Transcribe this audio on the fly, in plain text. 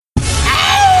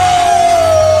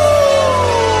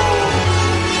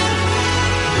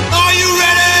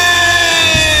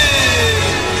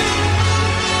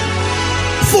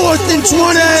4th and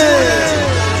 20!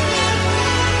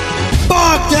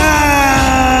 Podcast!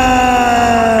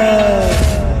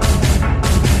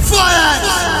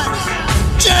 Fire!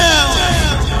 Jam!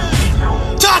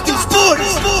 Talking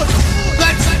sports!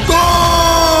 Let's go!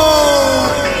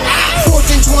 4th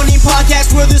and 20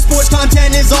 podcast where the sports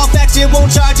content is all facts. It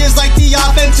won't charge us like the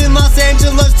offense in Los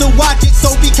Angeles to watch it.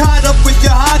 So be caught up with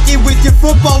your hockey, with your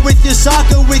football, with your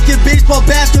soccer, with your baseball,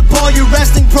 basketball, your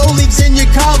wrestling, pro leagues, and your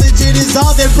college. It is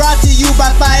all they're brought to you by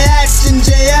Fiats and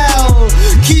JL.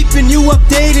 Keeping you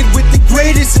updated with the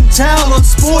greatest in town on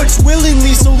sports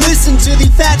willingly. So listen to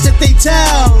the facts that they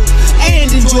tell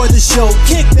and enjoy the show.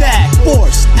 Kick back,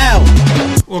 force out.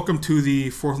 Welcome to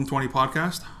the 4th and 20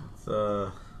 podcast.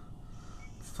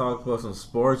 Let's talk about some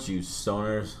sports, you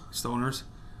stoners.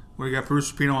 We got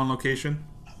Bruce Pino on location,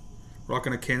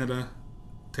 rocking a Canada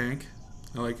tank.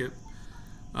 I like it.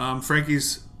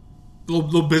 Frankie's a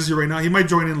little busy right now. He might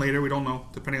join in later. We don't know,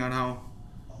 depending on how.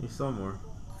 He's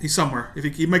somewhere.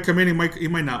 If he might come in, he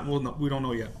might not. We don't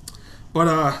know yet. But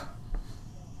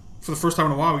for the first time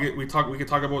in a while, we can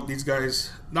talk about these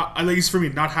guys. Not at least for me,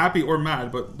 not happy or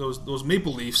mad, but those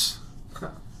Maple Leafs.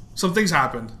 Some things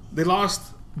happened. They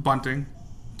lost Bunting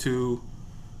to.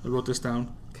 I wrote this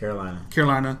down.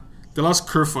 Carolina. They lost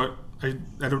Kerfoot. They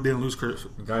didn't lose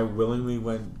Kerfoot. The guy willingly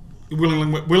went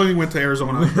to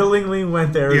Arizona.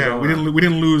 Yeah, we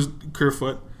didn't lose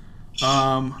Kerfoot.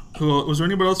 Who was there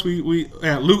anybody else?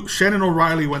 Luke, Shannon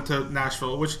O'Reilly went to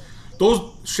Nashville, which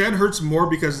Shan hurts more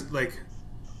because like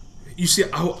you see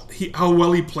how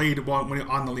well he played when he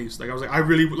on the Leafs. Like I was like I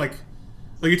really like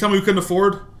you tell me we couldn't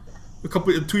afford a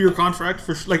 2-year contract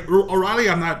for like O'Reilly.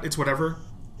 I'm not. It's whatever.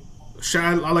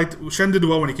 Shan did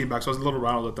well when he came back, so I was a little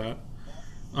rattled at that.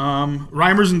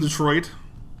 Reimer's in Detroit.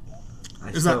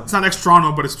 It's not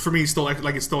ex-Toronto, but it's for me still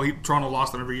Toronto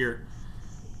lost them every year.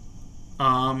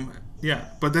 Yeah,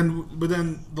 but then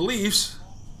the Leafs.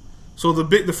 So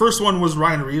the first one was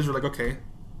Ryan Reeves. We're like, okay, you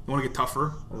want to get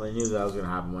tougher. Well, they knew that was going to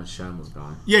happen when Shen was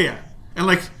gone. Yeah, and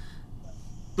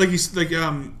he's not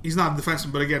a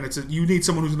defenseman, but again, you need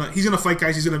someone he's gonna fight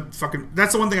guys. He's gonna fucking.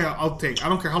 That's the one thing I'll take. I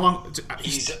don't care how long.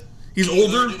 He's older.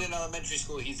 He learned it in elementary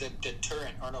school. He's a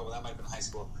deterrent. Or no, that might have been high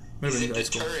school. He's a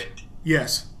deterrent.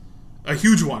 Yes, a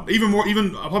huge one.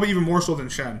 Probably even more so than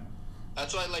Shen.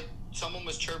 That's why, like, someone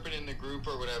was chirping in the group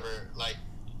or whatever, like,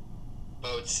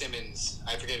 about Simmons.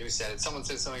 I forget who said it. Someone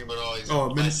said something about, he's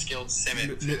less skilled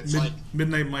Simmons.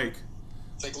 Midnight Mike.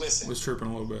 It's like, listen. Was chirping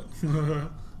a little bit.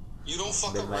 You don't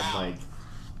fuck around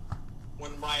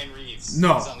when Ryan Reeves is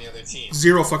on the other team.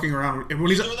 Zero fucking around. And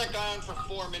when you throw that guy on for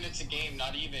 4 minutes a game,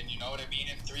 not even, you know what I mean?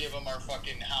 And 3 of them are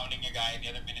fucking hounding a guy and the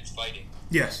other minutes fighting.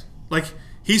 Yes. Like,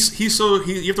 you have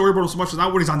to worry about him so much. It's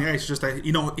not when he's on the ice. It's just that,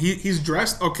 he's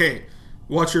dressed. Okay.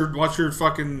 Watch your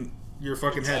fucking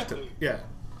exactly. head. Yeah.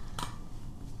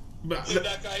 But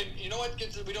that guy, you know what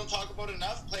we don't talk about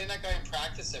enough? Playing that guy in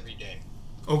practice every day.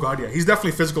 Oh, God, yeah. He's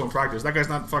definitely physical in practice. That guy's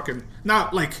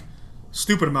not like,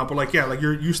 stupid amount, but like, yeah, like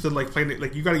you're used to like playing it,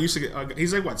 like you got used to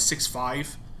he's like what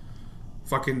 6'5",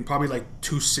 fucking probably like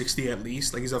 260 at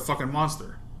least. Like he's a fucking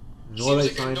monster. Seems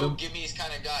like a no gimmies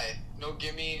kind of guy. No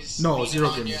gimmies. No, zero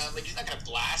gimmies. Like he's not gonna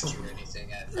blast you or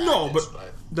anything at practice. No, but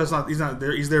that's not. He's not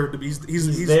there. He's there.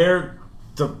 He's there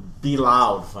to be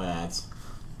loud, Fiats.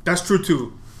 That's true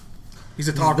too. He's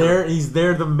a talker. He's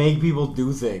there to make people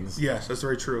do things. Yes, that's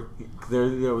very true.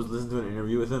 I was listening to an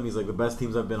interview with him. He's like, the best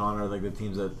teams I've been on are like the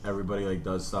teams that everybody like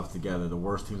does stuff together. The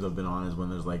worst teams I've been on is when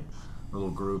there's like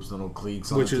little groups, little cliques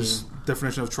on which the is team.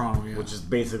 Definition of Toronto, yeah. Which is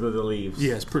basically the Leafs.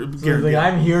 Yes, so like,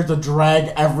 I'm here to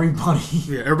drag everybody.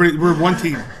 Yeah, everybody. We're one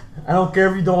team. I don't care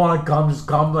if you don't want to come. Just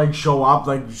come, like show up,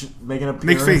 like make an appearance.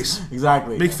 Make face.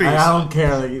 Exactly. Make face. I don't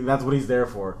care. Like, that's what he's there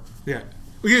for. Yeah.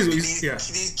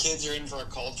 These kids are in for a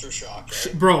culture shock,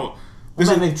 right? Bro.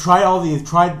 They've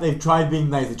tried They've tried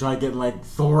being nice. They tried getting like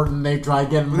Thornton. They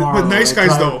tried getting Marlowe. But nice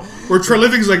guys though. Where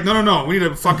Treliving's like, no. We need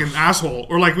a fucking asshole,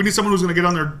 or like we need someone who's gonna get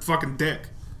on their fucking dick,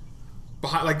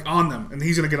 behind, like on them, and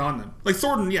he's gonna get on them. Like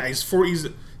Thornton, yeah, he's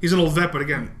an old vet, but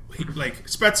again, like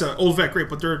Spezza, old vet, great,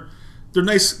 but they're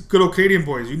nice, good old Canadian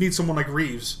boys. You need someone like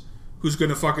Reeves who's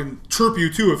gonna fucking chirp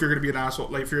you too if you're gonna be an asshole.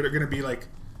 Like if you're gonna be like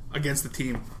against the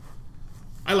team.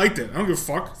 I liked it. I don't give a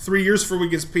fuck. 3 years for what he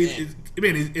gets paid.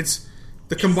 It's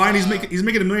the combined. He's making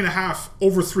 $1.5 million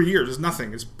over 3 years. It's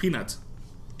nothing. It's peanuts.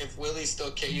 If Willie's still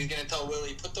okay, he's gonna tell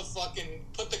Willie, put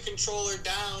the controller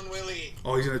down, Willie.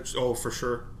 Oh, he's gonna. Oh, for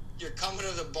sure. You're coming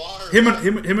to the bar. Him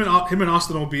and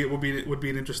Austin would be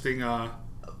an interesting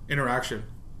interaction.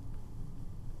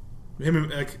 Him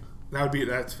and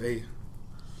that's hey.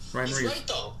 Ryan He's Reeves. right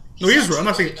though. No, he is right. I'm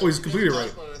not saying. Oh, he's completely right.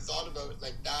 I thought about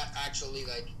like that. Actually,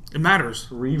 like It matters.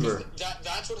 Reaver.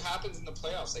 That's what happens in the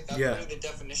playoffs. Like, that's really the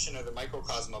definition of the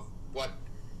microcosm of what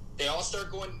they all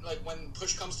start going. Like, when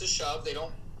push comes to shove, they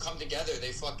don't come together.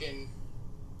 They fucking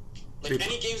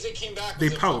any games they came back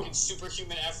was a fucking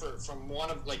superhuman effort from one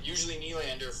of usually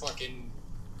Nylander fucking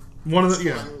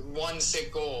one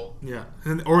sick goal. Yeah,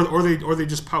 or they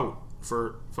just pout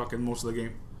for fucking most of the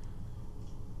game.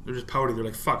 They're just pouting. They're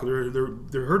like, fuck.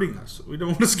 They're hurting us. We don't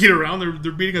want to skate around.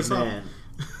 They're beating us up.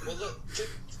 Well, look,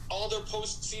 all their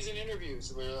postseason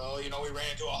interviews where we ran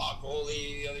into a hot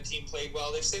goalie. The other team played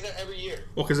well. They say that every year.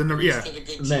 Well, because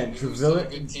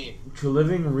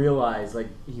Treliving realized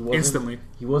he wasn't instantly.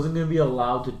 He wasn't going to be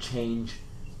allowed to change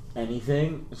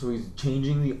anything, so he's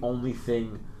changing the only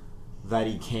thing that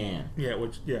he can. Yeah,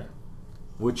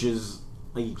 which is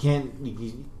he can't.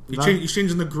 He's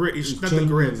changing the grid. He's not the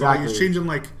grid. Exactly. He's changing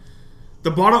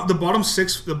the bottom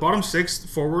six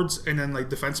forwards and then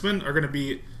defensemen are going to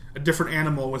be a different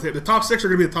animal with it. The top six are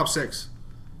going to be the top six.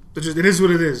 It is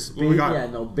what it is. What we got. Yeah,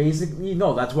 no. Basically,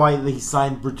 no. That's why he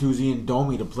signed Bertuzzi and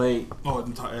Domi to play. Oh,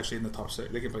 actually, in the top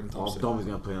six, they can play in the top six. Domi's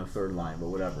going to play on the third line, but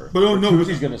whatever. But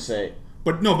Bertuzzi's going to say.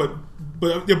 Bertuzzi's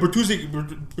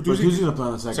going to play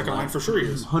on the second line for sure. He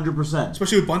is 100%.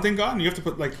 Especially with Bunting gone, you have to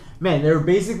put Man, they're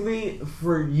basically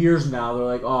for years now. They're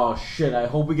like, oh shit! I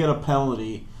hope we get a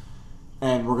penalty,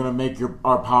 and we're gonna make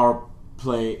our power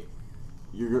play.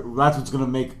 That's what's gonna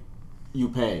make you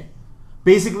pay.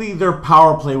 Basically, their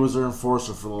power play was their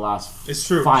enforcer for the last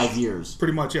 5 years.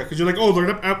 Pretty much, yeah. Because you're like, oh,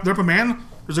 they're up a man.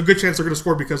 There's a good chance they're gonna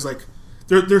score because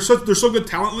they're so good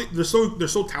talent. They're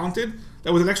so talented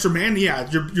that with an extra man,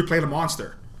 you're playing a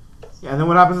monster. Yeah, and then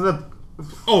what happens in the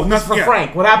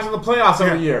Frank? What happens in the playoffs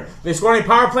every year? They score any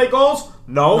power play goals?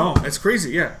 No, it's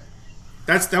crazy. Yeah,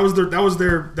 that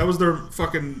was their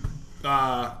fucking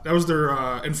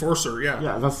enforcer.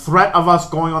 Yeah, the threat of us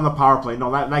going on the power play.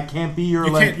 No, that can't be your.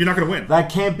 You're not gonna win.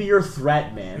 That can't be your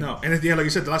threat, man. No, and at the end, like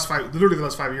you said, the last 5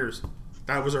 years,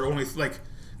 that was our only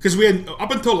because we had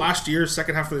up until last year,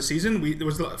 second half of the season, it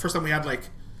was the first time we had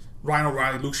Ryan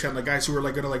O'Reilly, Luke Shen, guys who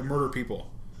were gonna murder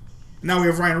people. Now we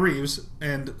have Ryan Reeves,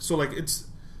 and so it's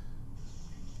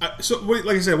like I said,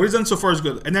 what he's done so far is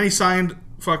good. And then he signed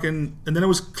and then it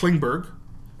was Klingberg,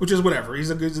 which is whatever. He's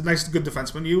a nice, good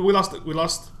defenseman. We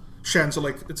lost Shen, so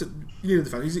you need a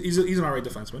defense. He's an alright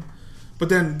defenseman. But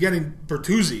then getting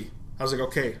Bertuzzi, I was like,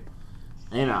 okay,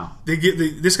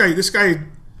 this guy.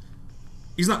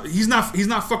 He's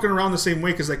not fucking around the same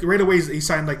way because right away he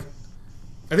signed are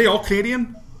they all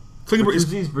Canadian?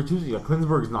 Bertuzzi.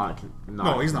 Klingberg's not.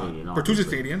 No, he's Canadian, not. Bertuzzi's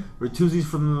Canadian. Bertuzzi's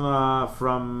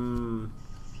from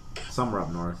somewhere up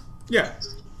north. Yeah,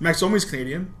 Max Domi's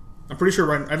Canadian. I'm pretty sure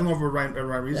Ryan. I don't know if Ryan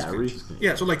Reeves is Canadian.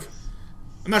 Yeah, so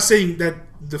I'm not saying that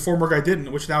the former guy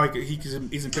didn't, which now he's in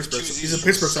Pittsburgh. He's in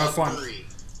Pittsburgh, so have fun.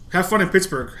 Have fun in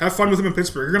Pittsburgh. Have fun with him in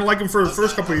Pittsburgh. You're gonna like him for the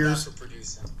first couple of years.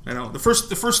 I know the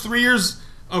first 3 years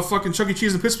of fucking Chuck E.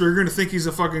 Cheese in Pittsburgh, you're gonna think he's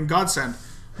a fucking godsend.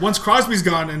 Once Crosby's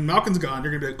gone and Malkin's gone,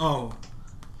 you're gonna be like, oh,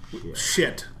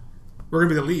 shit, we're gonna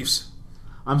be the Leafs.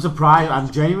 I'm surprised. I'm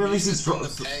genuinely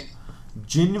surprised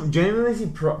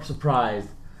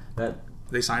that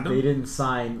they signed him. They didn't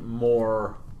sign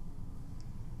more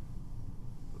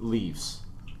Leafs.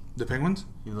 The Penguins?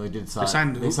 They did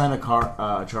sign. They signed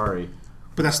Achari.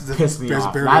 But that's pissed me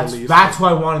off. That's why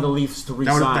I wanted the Leafs to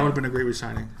resign. That would have been a great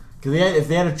resigning. Because if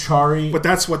they had Achari, but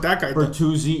that's what that guy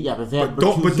Bertuzzi, did. Yeah, but if they had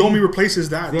Bertuzzi, but Domi replaces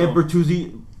that. They had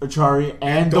Bertuzzi, Achari,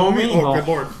 and Domi. Oh, good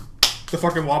lord! The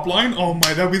fucking WAP line. Oh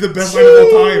my, that'd be the best line of all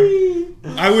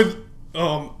time. I would.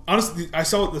 Honestly, I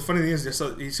saw the funny thing is,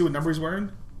 you see what number he's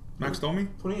wearing? Max Domi?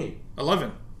 28.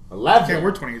 11. 11. Can't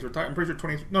wear 20. He's retired. I'm pretty sure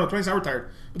 20. No, 20's not retired.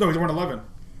 But no, he's wearing 11.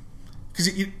 Because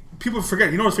people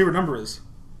forget. You know what his favorite number is.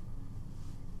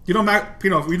 You know,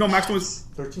 Max was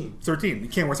 13. 13. You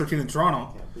can't wear 13 in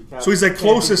Toronto. So he's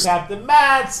closest. Captain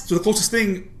Mats. So the closest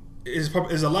thing is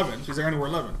 11. So he's going to wear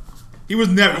 11. He was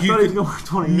never. He was going to wear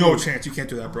 28. No chance. You can't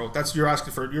do that, bro. You're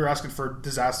asking for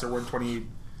disaster wearing 28.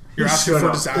 You're asking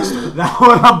for disaster. That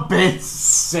would have been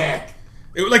sick.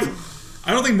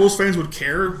 I don't think most fans would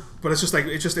care, but it's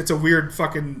a weird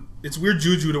it's weird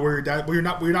juju to wear your dad. But you're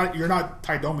not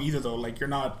Ty Domi either though.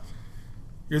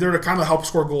 You're there to kind of help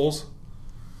score goals.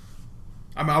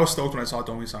 I was stoked when I saw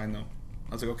Domi sign though.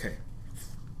 I was like, okay,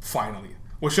 finally.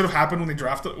 What should have happened when they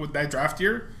drafted with that draft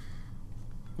year?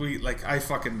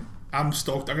 I'm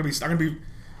stoked.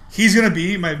 He's gonna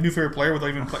be my new favorite player without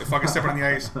even fucking stepping on the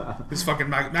ice. This fucking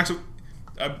Max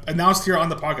announced here on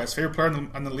the podcast, favorite player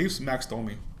on the Leafs, Max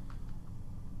Domi.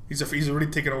 He's already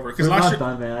taken over. They're not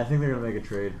done, man. I think they're gonna make a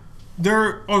trade.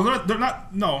 They're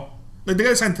not. No, they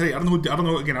got signed today. I don't know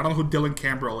who Dylan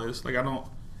Cambrell is.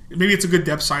 maybe it's a good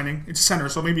depth signing. It's a center,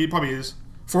 so maybe it probably is.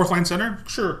 Fourth line center,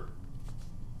 sure.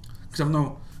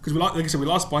 Because we lost, like I said, we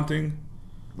lost Bunting.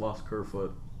 Lost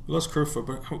Kerfoot. We lost Kerfoot,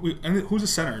 but who's the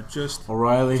center? Just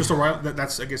O'Reilly. Just O'Reilly.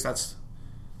 That's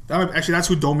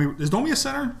who Domi is. Domi a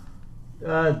center?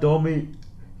 Domi,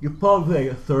 you probably play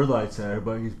a third line center,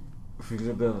 but if he's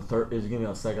gonna be on the third, he's gonna be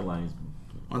on the second line.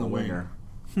 He's on the winger.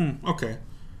 Okay,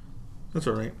 that's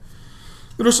all right.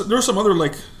 There are some other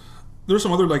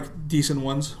decent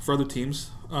ones for other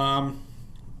teams.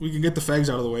 We can get the fags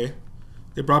out of the way.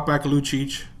 They brought back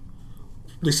Lucic.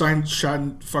 They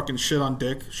signed fucking shit on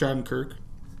Dick, Shattenkirk.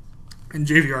 And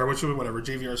JVR, which whatever.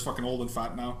 JVR is fucking old and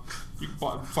fat now.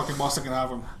 Fucking Boston can have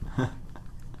him.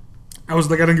 I was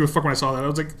like, I didn't give a fuck when I saw that. I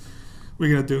was like, what are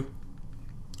you gonna do?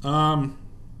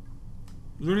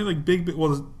 Is there any like big?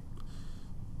 Well,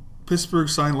 Pittsburgh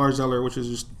signed Lars Eller, which is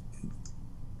just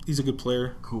he's a good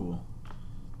player. Cool.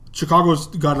 Chicago's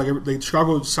got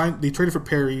Chicago signed. They traded for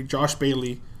Perry, Josh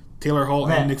Bailey, Taylor Hall,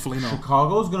 and Nick Foligno.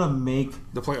 Chicago's gonna make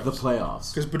the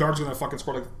playoffs because Bedard's gonna fucking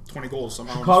score like 20 goals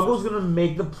somehow. Chicago's gonna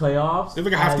make the playoffs. They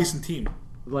have like a half decent team.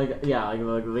 Like the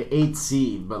 8th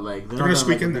seed, but like they're gonna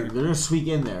squeak in there. They're gonna squeak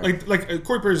in there. Like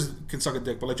Corey Perry can suck a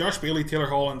dick, but like Josh Bailey, Taylor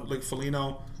Hall, and like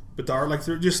Foligno, Bedard, like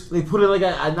they put it like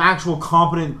an actual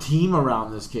competent team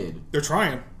around this kid. They're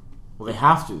trying. Well, they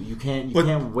have to. You can't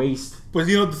waste. But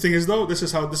you know the thing is though, this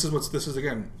is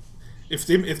again. If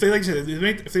they make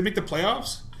the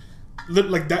playoffs,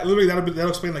 like that, literally that'll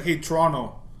explain like, hey,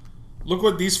 Toronto, look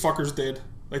what these fuckers did.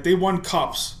 Like they won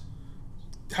cups,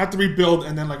 had to rebuild,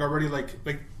 and then like already like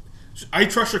I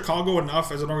trust Chicago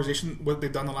enough as an organization what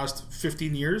they've done the last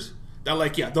 15 years that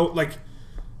like if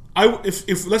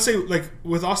let's say like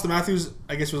with Austin Matthews,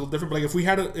 I guess it was a little different. But like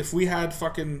if we had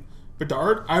fucking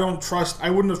Bedard, I wouldn't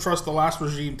have trusted the last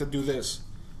regime to do this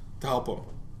to help him.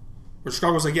 Where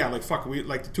Chicago's like, yeah, like fuck, we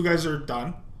like the two guys are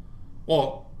done.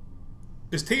 Well,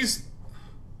 is Taze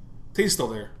still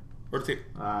there? Or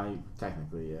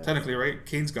technically, yeah. Technically, right?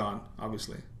 Kane's gone,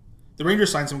 obviously. The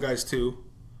Rangers signed some guys too.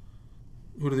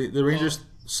 Who do they? The Rangers,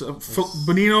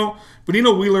 Bonino,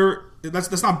 Wheeler.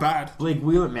 That's not bad. Blake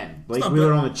Wheeler, man. Blake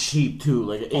Wheeler on the cheap too,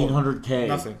 like $800K.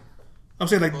 Nothing. I'm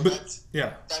saying like,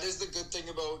 yeah. That is the good thing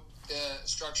about the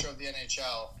structure of the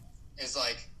NHL is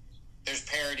like there's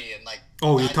parity and like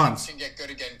tons can get good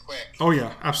again quick. Oh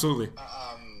yeah, absolutely.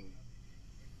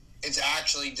 It's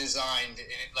actually designed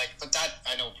but that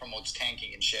I know promotes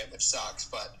tanking and shit, which sucks.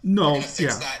 But no, they're gonna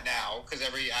fix that now because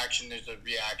every action there's a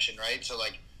reaction, right? So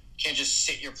like. Can't just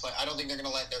sit your play. I don't think they're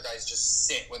gonna let their guys just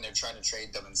sit when they're trying to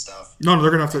trade them and stuff. No, they're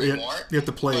gonna have to. You have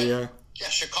to play, yeah. Yeah,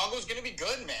 Chicago's gonna be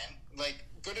good, man. Like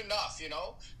good enough, you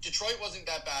know. Detroit wasn't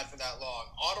that bad for that long.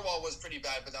 Ottawa was pretty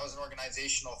bad, but that was an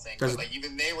organizational thing. But like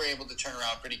even they were able to turn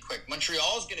around pretty quick.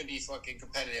 Montreal's gonna be fucking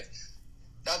competitive.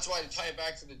 That's why to tie it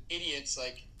back to the idiots,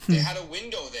 like they had a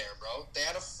window there, bro. They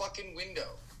had a fucking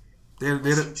window. They had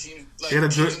teams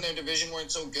in their division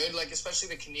weren't so good, like especially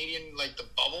the Canadian, like the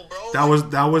bubble, bro. That was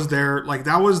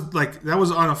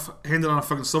handed on a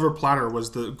fucking silver platter. Was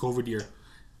the COVID year?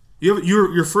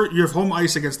 You have home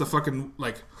ice against the fucking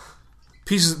like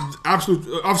pieces.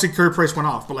 Obviously, Carey Price went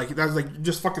off, but like that's like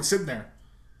just fucking sitting there.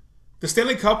 The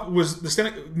Stanley Cup was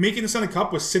making the Stanley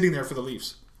Cup was sitting there for the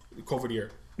Leafs. The COVID year,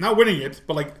 not winning it,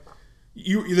 but like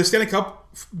the Stanley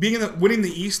Cup winning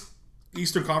the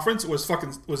Eastern Conference was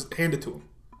handed to them.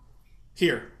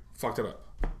 Here, fucked it up.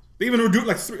 They even were doing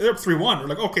like they're up 3-1. They're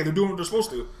like, okay, they're doing what they're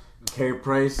supposed to. Carey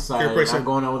Price, I'm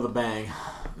going out with a bang.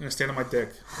 I'm gonna stand on my dick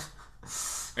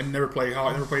and never play.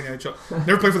 Never play in the NHL.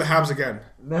 Never play for the Habs again.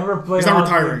 Never play. He's not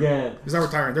retiring again. He's not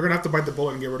retiring. They're gonna have to bite the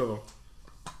bullet and get rid of him.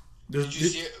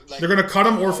 They're gonna cut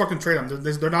him or fucking trade him.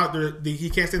 They're not. He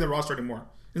can't stay in the roster anymore.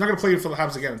 He's not gonna play for the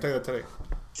Habs again. I'll tell you that today.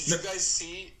 Did you guys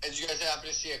see? Did you guys happen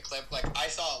to see a clip? Like I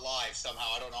saw it live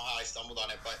somehow. I don't know how I stumbled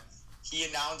on it, but he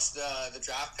announced the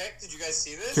draft pick. Did you guys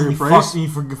see this? Carey Price.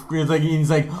 He's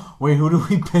like, wait, who do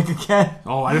we pick again?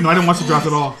 Oh, I didn't watch the draft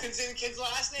at all. It's in the kid's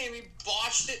last name. He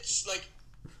botched it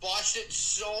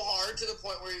so hard to the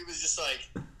point where he was just like,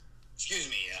 "Excuse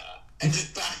me," and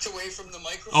just backed away from the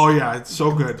microphone. Oh yeah, it's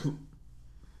so good.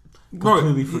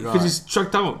 Completely forgot because he's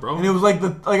chucked out, bro. And it was like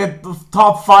the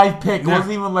top 5 pick. It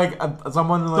wasn't even like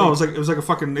someone. Like, no, it was like a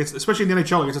fucking. Especially in the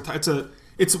NHL, like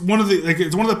it's one of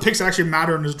the picks that actually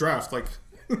matter in this draft. Like,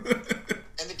 and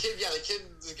the kid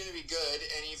was gonna be good,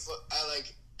 and he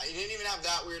didn't even have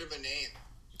that weird of a name.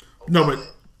 No, but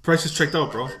Price is checked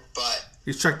out, bro. But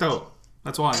he's checked out.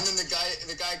 That's why. And then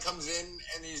the guy comes in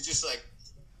and he's just like,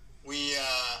 we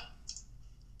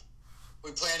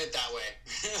planned it that way.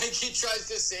 Like he tries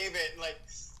to save it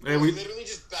and he literally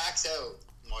just backs out.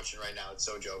 I'm watching right now. It's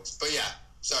so jokes. But yeah,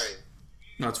 sorry.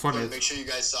 No, it's funny. So make sure you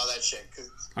guys saw that shit.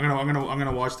 I'm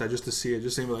gonna watch that just to see it,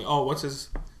 just to be like, oh, what's his?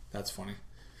 That's funny.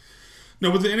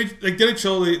 No, but the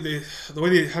NHL, the way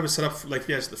they have it set up, like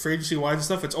yes, the free agency wise and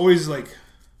stuff, it's always like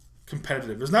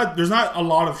competitive. There's not a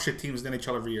lot of shit teams in the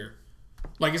NHL every year.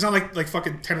 Like it's not like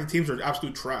fucking 10 of the teams are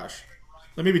absolute trash.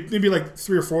 Like maybe like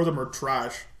 3 or 4 of them are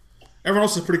trash. Everyone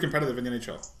else is pretty competitive in the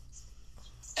NHL.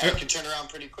 And it can turn around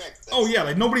pretty quick. Oh yeah,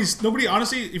 like nobody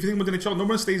honestly, if you think about the NHL,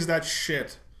 nobody stays that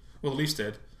shit. Well, at least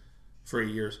did for 8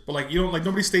 years. But like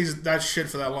nobody stays that shit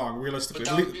for that long, realistically.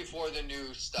 But that was before the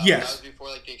new stuff. Yes. That was before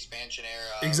like the expansion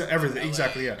era. Everything. LA,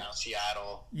 Exactly. Yeah. Now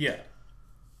Seattle. Yeah.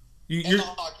 And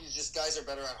hockey is just guys are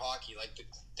better at hockey. Like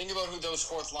think about who those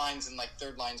fourth lines and like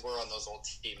third lines were on those old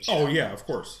teams. Oh yeah, of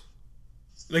course.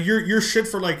 Like you're shit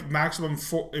for like maximum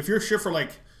 4. If you're shit for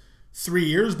like 3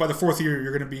 years, by the 4th year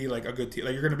you're gonna be like a good team.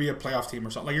 Like you're gonna be a playoff team or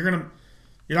something. Like you're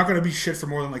not gonna be shit for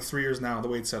more than like 3 years now. The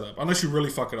way it's set up, unless you really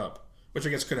fuck it up, which I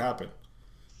guess could happen.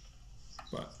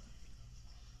 But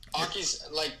hockey's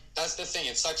like that's the thing.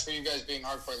 It sucks for you guys being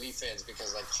hardcore Leaf fans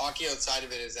because like hockey outside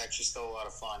of it is actually still a lot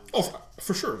of fun. Oh,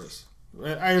 for sure it is.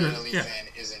 Being a Leaf fan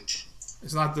isn't.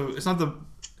 It's not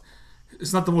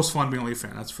the most fun being a Leaf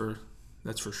fan. That's for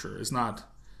sure. It's not.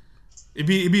 It'd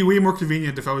be way more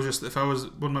convenient if I was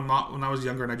when I was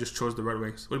younger and I just chose the Red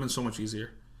Wings. It would have been so much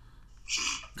easier.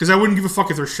 Because I wouldn't give a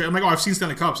fuck if they're shit. I'm like, oh, I've seen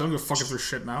Stanley Cups. I don't give a fuck if they're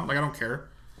shit now. Like I don't care.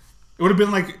 It would have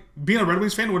been like being a Red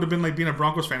Wings fan would have been like being a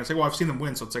Broncos fan. It's like, well, I've seen them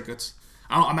win, so it's like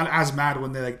I'm not as mad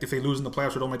when if they lose in the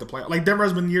playoffs or don't make the playoffs. Like Denver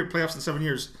has been playoffs in 7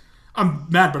 years. I'm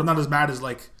mad, but I'm not as mad as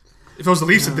like if it was the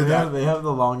Leafs that did that. They have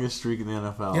the longest streak in the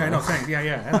NFL. Yeah, I know. Thanks.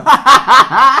 Yeah.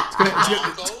 I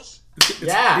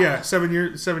know. Yeah, 7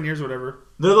 years, whatever.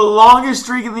 They're the longest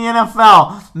streak in the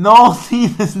NFL. No team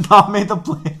has not made the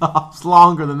playoffs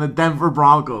longer than the Denver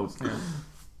Broncos. Yeah.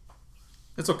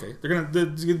 It's okay. It's gonna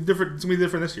be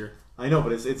different this year. I know,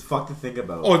 but it's fucked to think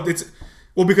about.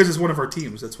 Oh, because it's one of our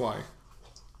teams. That's why.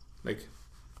 Like,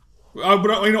 but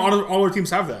all our teams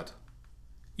have that.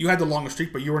 You had the longest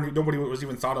streak, but nobody was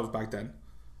even thought of back then.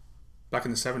 Back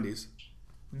in the 70s.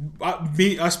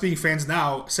 Us being fans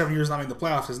now, 7 years not making the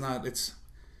playoffs is not. It's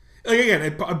like again,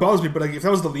 it bothers me. But like, if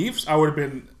that was the Leafs, I would have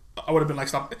been like,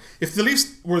 stop. If the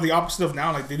Leafs were the opposite of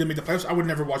now, like they didn't make the playoffs, I would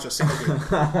never watch a single game.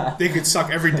 They could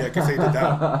suck every dick if they did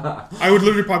that. I would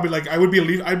literally probably like I'd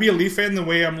be a Leaf fan the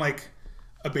way I'm like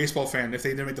a baseball fan if they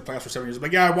didn't make the playoffs for 7 years.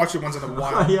 Like yeah, I watch it once in a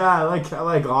while. Yeah, I like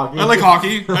hockey. I like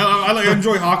hockey. I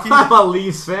enjoy hockey. I'm a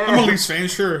Leafs fan. I'm a Leafs fan,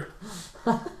 sure.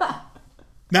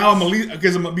 Now I'm a Leafs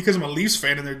because I'm a Leafs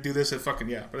fan and they do this. It fucking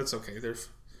yeah, but it's okay. At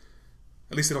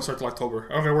least they don't start till October.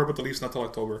 I don't gotta worry about the Leafs not till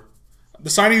October. The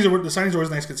signings are always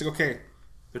nice because it's like okay,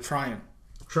 they're trying.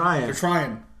 They're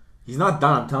trying. He's not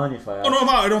done. I'm telling you, Fayad. Oh no,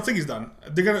 I don't think he's done.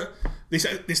 They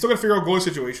still gotta figure out goalie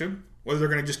situation. Whether they're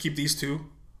gonna just keep these two,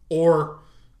 or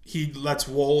he lets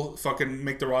Woll fucking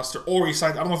make the roster, or he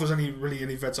signs. I don't know if there's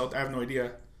any vets out there. I have no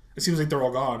idea. It seems like they're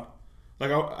all gone.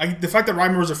 Like the fact that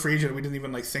Reimer was a free agent, we didn't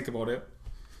even like think about it.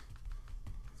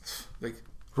 Like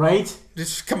right?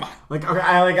 Just come on. Like okay,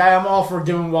 I am all for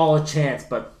giving Wall a chance,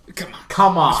 but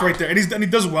come on. It's right there, and he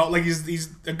does well. Like he's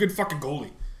a good fucking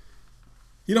goalie.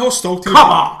 You know how stoked he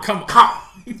was?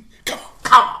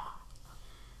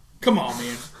 Come on,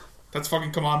 man. That's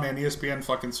fucking come on, man. ESPN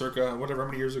fucking circa whatever how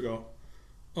many years ago.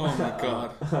 Oh my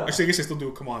god. Actually, I guess I still do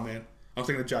it. Come on, man. I'm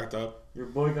thinking of jacked up. Your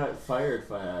boy got fired,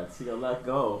 Fayad. He got let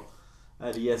go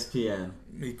at ESPN.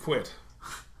 He quit.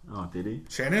 Oh, did he?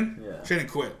 Shannon? Yeah. Shannon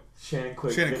quit. Shannon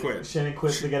quit Shannon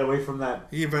to get away from that.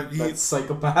 That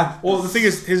psychopath. Well, the thing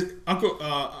is, his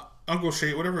Uncle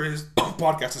Shay, whatever his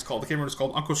podcast is called, I can't remember what it's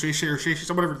called. Uncle Shay or Shay,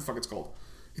 whatever the fuck it's called.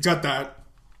 He's got that.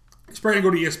 He's probably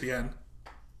gonna go to ESPN.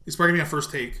 He's probably gonna be on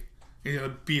First Take. He's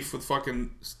gonna beef with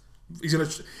fucking.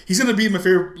 He's gonna be my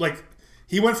favorite. Like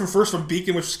he went from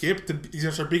beaking with Skip to he's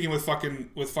gonna start beaking with fucking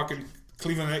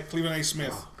Cleveland A.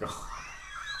 Smith. Oh,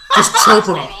 just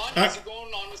chirping him.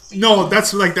 No,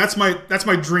 that's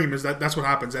my dream. Is that's what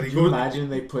happens? And Can you imagine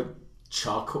they put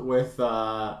Chuck with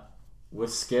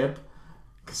Skip?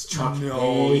 Because Chuck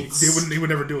hates. He would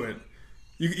never do it.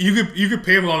 You could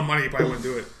pay him a lot of money, he probably wouldn't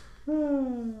do it.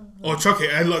 Oh, Chuck!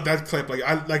 I love that clip.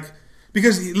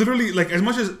 Because he literally as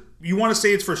much as you want to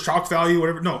say it's for shock value,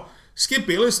 whatever. No, Skip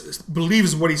Bayless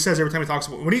believes what he says every time he talks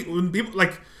about it. When people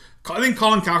I think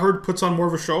Colin Cowherd puts on more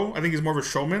of a show. I think he's more of a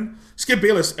showman. Skip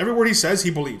Bayless, every word he says, he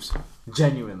believes.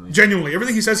 Genuinely.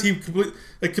 Everything he says, he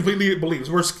completely believes.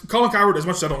 Whereas Colin Cowherd, as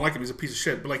much as I don't like him, he's a piece of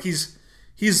shit. But he's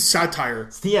satire.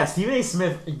 Yeah, Stephen A.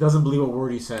 Smith doesn't believe a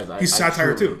word he says. He's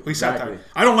satire too. He's satire.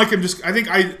 I don't like him.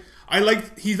 I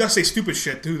like he does say stupid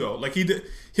shit too though.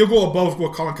 He'll go above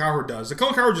what Colin Cowherd does.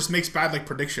 Colin Cowherd just makes bad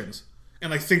predictions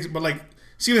and things. But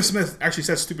Stephen Smith actually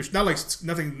said stupid shit. Not like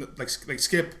nothing like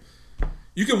Skip.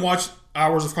 You can watch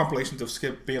hours of compilations of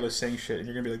Skip Bayless saying shit, and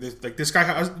you're gonna be like this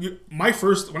guy. When I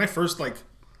first like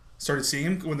started seeing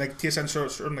him when like TSN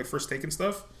showed him like first taking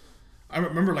stuff, I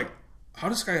remember like how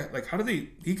this guy like how did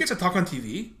he gets to talk on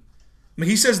TV? I mean,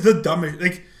 he says the dumbest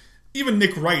like. Even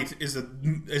Nick Wright is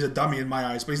a dummy in my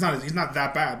eyes, but he's not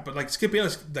that bad. But like Skip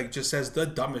Bayless like just says the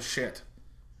dumbest shit,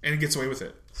 and he gets away with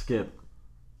it. Skip,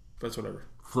 but it's whatever.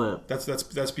 Flip.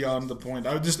 That's beyond the point.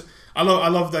 I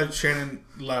love that Shannon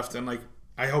left, and like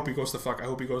I hope he goes to fuck. I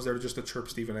hope he goes there just to chirp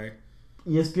Stephen A.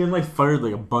 ESPN like fired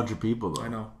like a bunch of people though. I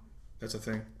know that's a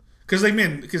thing because ESPN.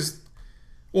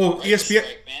 Strike,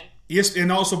 man. ESPN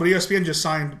and also, but ESPN just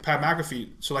signed Pat McAfee,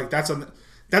 so like that's going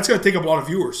to take up a lot of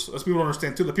viewers. That's people don't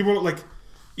understand too. The people like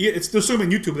they're assuming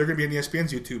YouTube. They're going to be on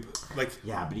ESPN's YouTube. Like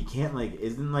yeah, but he can't like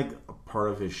isn't like a part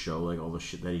of his show like all the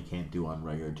shit that he can't do on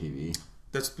regular TV.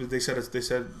 That's they said.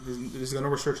 There's no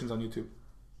restrictions on YouTube.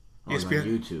 ESPN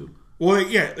on YouTube. Well,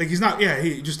 yeah, like he's not. Yeah,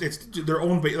 it's their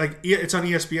own. Like it's on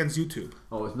ESPN's YouTube.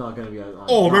 Oh, it's not going to be on.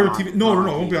 Regular TV. No, it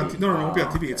won't be on. No, it won't be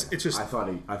on TV. Okay. It's just. I thought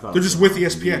they're just with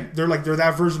ESPN. TV. They're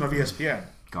that version of ESPN.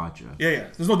 Gotcha. Yeah.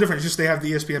 There's no difference. It's just they have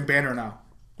the ESPN banner now.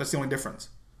 That's the only difference.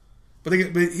 But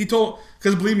he told,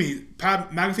 because believe me,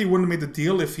 Pat McAfee wouldn't have made the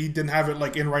deal if he didn't have it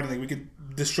like in writing. Like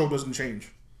this show doesn't change.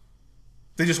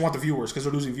 They just want the viewers because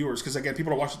they're losing viewers. Because again,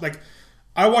 people don't watch like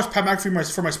I watch Pat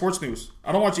McAfee for my sports news.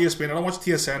 I don't watch ESPN. I don't watch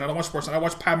TSN. I don't watch sports. I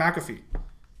watch Pat McAfee.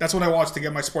 That's what I watch to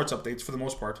get my sports updates for the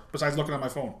most part. Besides looking at my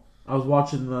phone. I was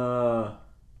watching the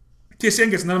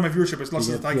TSN gets none of my viewership as less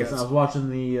as I get. I was watching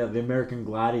the American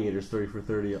Gladiators 30 for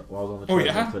 30 while I was on the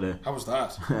treadmill today. How was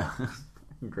that?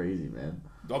 Crazy, man.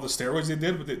 All the steroids they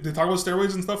did? Did they talk about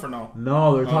steroids and stuff or no?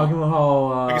 No, they're talking about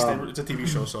how... I guess it's a TV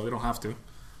show, so they don't have to.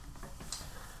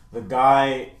 The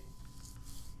guy...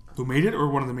 Who made it, or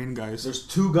one of the main guys? There's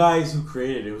two guys who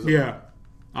created it. It was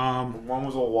one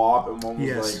was a WAP and one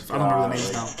was I don't remember the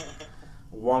names now.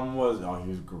 One was... Oh, he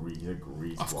was a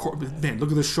grease. Of course. Man, look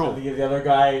at this show. I think the other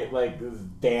guy, like, was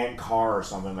Dan Carr or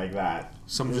something like that.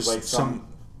 Some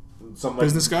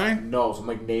business guy? No, some,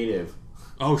 like, native.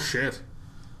 Oh, shit.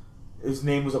 His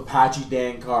name was Apache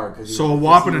Dan Carr. So a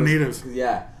WAP and a native.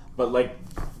 Yeah. But, like,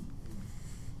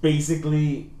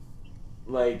 basically,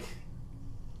 like,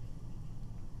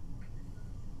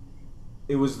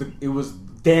 it was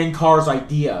Dan Carr's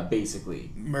idea,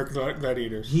 basically. American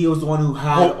Gladiators. He was the one who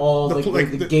had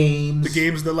the games. The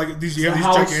games that like these. You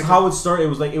have how it started.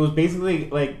 It was basically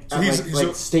like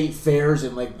at state fairs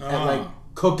and at like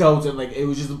cookouts and like it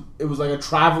was like a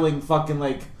traveling fucking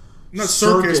like. Not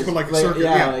circus, but like circus.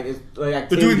 Yeah. Like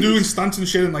they're doing stunts and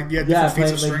shit and like different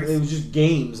feats of strength. It was just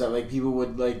games that like people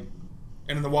would like.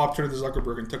 And then the WAP turned to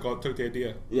Zuckerberg and took the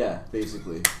idea. Yeah,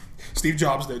 basically. Steve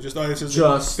Jobs did.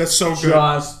 That's so good.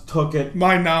 Just took it.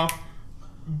 Mine now.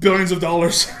 Billions of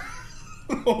dollars.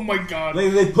 Oh my god.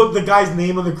 They put the guy's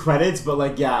name on the credits, but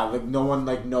no one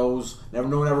knows. No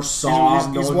one ever saw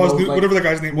him. Whatever the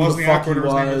guy's name was, the actor, whatever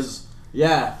his name is.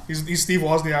 Yeah. He's Steve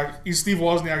Wozniak. He's Steve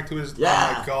Wozniak to his.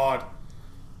 Yeah. Oh my god.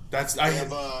 I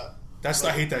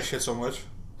hate that shit so much.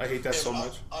 I hate that so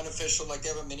much. Unofficial, like they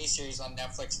have a miniseries on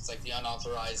Netflix. It's like the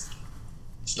unauthorized.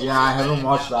 Yeah, I haven't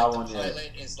watched that one yet.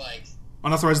 Pilot is like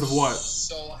unauthorized of what?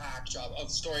 So hack job of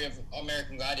the story of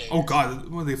American Gladiators. Oh god,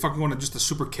 what, they fucking going to just a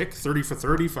super kick 30 for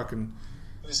 30, fucking.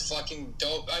 It was fucking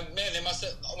dope. Man, they must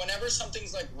have. Whenever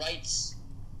something's like rights.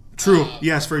 True.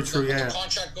 Yes, very true. When the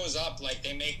contract goes up, like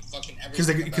they make fucking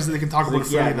everything. Because they can talk about it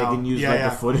freely now. They can use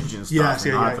the footage and stuff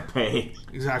and not have to pay.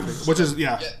 Exactly. Which is the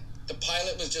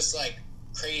pilot was just like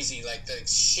crazy, like the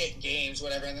shit games,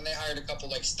 whatever, and then they hired a couple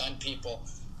like stunt people.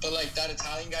 But like that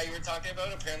Italian guy you were talking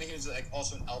about, apparently he was like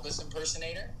also an Elvis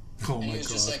impersonator. Oh my god. He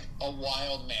was just like a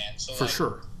wild man. So for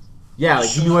sure. Yeah, like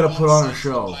he knew how to put on a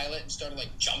show. The pilot and started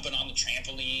like jumping on the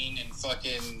trampoline and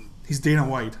fucking. He's Dana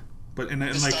White. But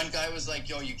the stunt guy was like,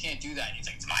 "Yo, you can't do that." And he's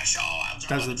like, "It's my show. I'll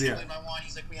jump on the trampoline if I want."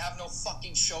 He's like, "We have no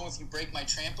fucking show if you break my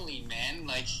trampoline, man."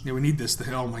 Like, yeah, we need this.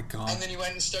 Oh my god! And then he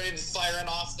went and started firing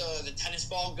off the tennis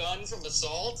ball gun from the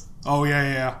salt. Oh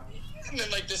yeah. And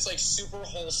then like this like super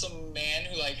wholesome man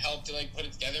who like helped to like put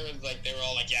it together, and like they were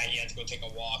all like, "Yeah, he had to go take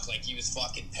a walk." Like he was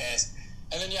fucking pissed.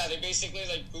 And then they basically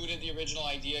like booted the original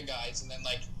idea guys, and then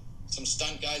like some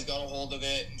stunt guys got a hold of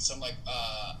it, and some like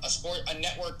a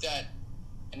network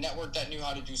that knew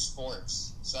how to do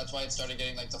sports. So that's why it started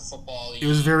getting like the football. It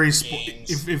was very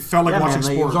it felt like watching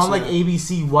sports. It was on like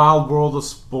ABC Wild World of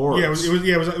Sports.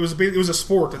 Yeah, it was a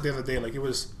sport at the end of the day. Like it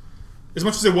was, as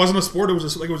much as it wasn't a sport, it was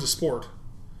just, like it was a sport.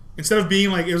 Instead of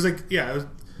being like it was like it was,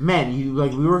 man, we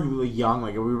were young,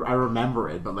 like I remember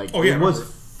it, but like it was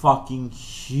fucking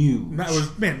huge.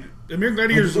 American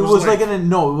Gladiators. It was like it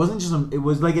wasn't just. It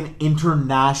was like an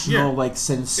international like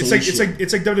sensation.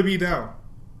 It's like WWE now.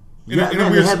 There's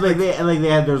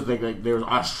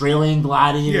Australian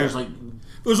Gladiators,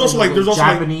 There's also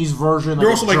Japanese version, a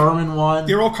German one.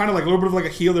 They're all kind of like a little bit of like a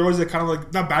heel. They're always like kind of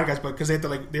like not bad guys, but because they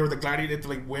were the gladiator, they had to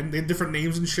like win. They had different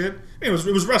names and shit. It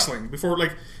was wrestling before,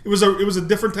 like it was a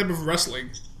different type of wrestling.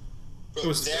 They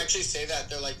actually say that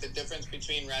they're like the difference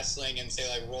between wrestling and say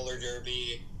like roller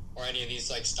derby or any of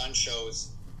these like stunt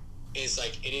shows is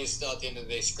like it is still at the end of the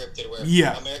day scripted. Where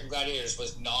American Gladiators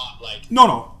was not like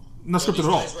not scripted at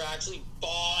all. These guys were actually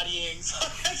bodying.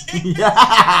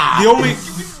 The only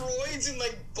roids and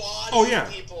like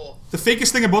bodying people. The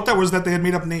fakest thing about that was that they had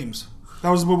made up names. That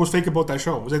was what was fake about that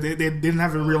show. Was that they didn't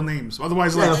have their real names.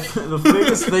 Otherwise, the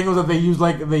fakest thing was that they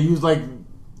used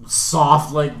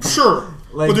soft but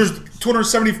there's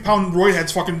 270-pound roid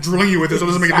heads fucking drilling you with it, so it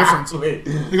doesn't make a difference. They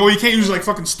go, you can't use like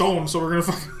fucking stone, so we're gonna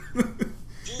fucking.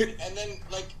 Dude, and then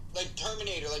like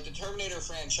Terminator, like the Terminator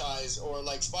franchise, or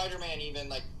like Spider-Man, even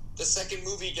like the second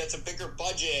movie gets a bigger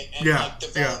budget and like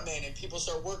development, and people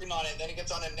start working on it. And then it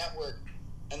gets on a network,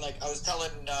 and like I was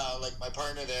telling like my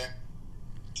partner there,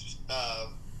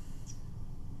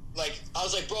 like I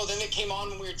was like, bro, then it came on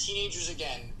when we were teenagers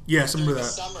again. Yes, I remember that.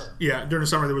 Summer. Yeah, during the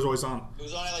summer it was always on. It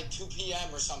was on at like 2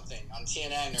 p.m. or something on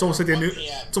TNN. It's almost like they knew.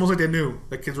 It's almost like they knew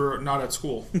that kids were not at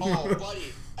school. Oh,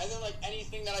 buddy. And then like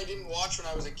anything that I didn't watch when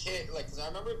I was a kid, like because I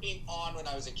remember it being on when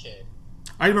I was a kid.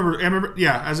 I remember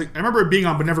it being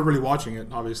on, but never really watching it.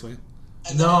 Obviously.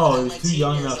 And then, I was too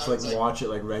young enough to like watch it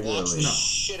like regularly. Watch the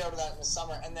shit out of that in the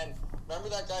summer, and then remember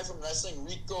that guy from wrestling,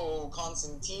 Rico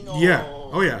Constantino? Yeah.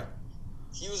 Oh yeah.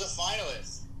 He was a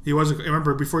finalist. He was. I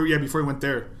remember before he went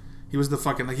there, he was the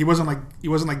fucking like he wasn't like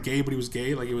gay, but he was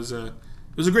gay. Like it was a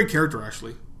great character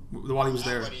actually. While he was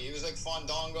there, buddy. He was like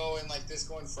Fandango and like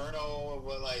Disco Inferno,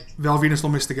 but like Val Venus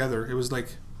don't mix together. It was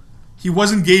like he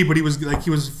wasn't gay, but he was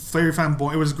very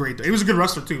fanboy. It was great. He was a good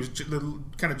wrestler too. He was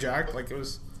kind of jacked. Like it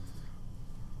was.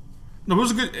 No, it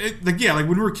was a good. Like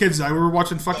when we were kids, we were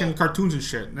watching fucking cartoons and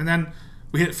shit, and then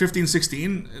we hit 15,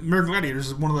 16. American Gladiators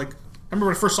is one of like. I remember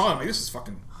when I first saw it, I'm like, this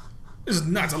is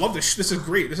nuts. I love this. This is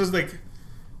great. This is like,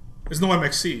 there's no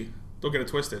MXC. Don't get it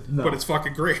twisted. No. But it's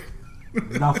fucking great.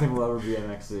 Nothing will ever be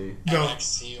MXC. No.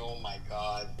 MXC, oh my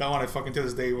god. That one I fucking to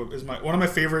this day is one of my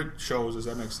favorite shows is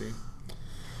MXC.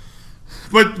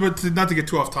 But not to get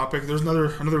too off topic, there's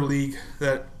another league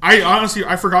that I honestly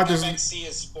forgot this. MXC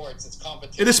is sports. It's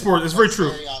competition. It is sport. It's very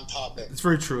true. Very on topic. It's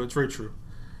very true. It's very true.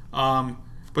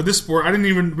 But this sport, I didn't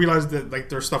even realize that like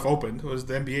their stuff opened. It was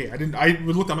the NBA. I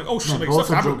looked. I'm like, oh shit, like stuff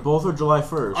happened. Both are July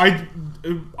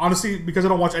 1st. Honestly, because I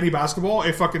don't watch any basketball,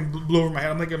 it fucking blew over my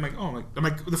head. I'm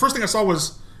like, the first thing I saw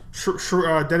was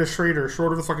Dennis Schroeder,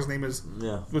 whatever the fuck his name is,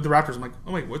 with the Raptors. I'm like,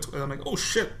 oh wait, what's? And I'm like, oh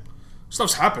shit,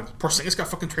 stuff's happened. Porzingis got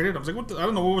fucking traded. I was like, what? I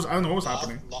don't know what was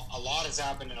happening. A lot has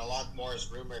happened, and a lot more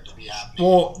is rumored to be happening.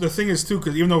 Well, the thing is too,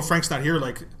 because even though Frank's not here,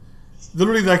 like.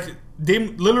 Literally, like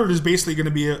Dame Lillard is basically going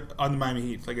to be on the Miami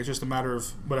Heat. Like it's just a matter of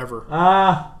whatever.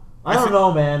 I don't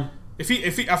know, man. If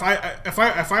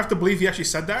I have to believe he actually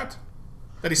said that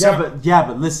he said.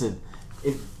 But listen,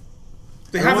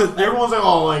 everyone's like,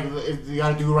 oh, like if you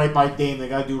got to do right by Dame, they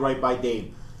got to do right by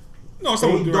Dame. No, it's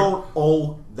they don't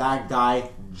owe that guy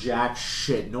jack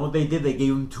shit. You know what they did? They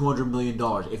gave him $200 million.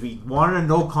 If he wanted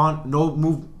a no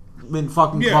movement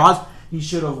fucking clause, he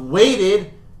should have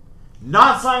waited.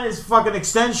 Not sign his fucking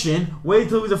extension, wait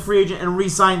until he was a free agent, and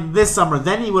re-sign this summer.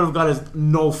 Then he would have got his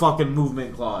no fucking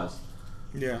movement clause.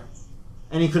 Yeah.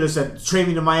 And he could have said, trade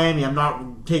me to Miami. I'm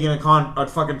not taking a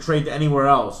fucking trade to anywhere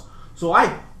else. So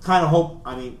I kind of hope,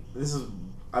 I mean, this is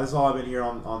all I've been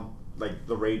hearing on like,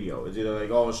 the radio. It's either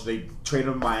like, oh, should they trade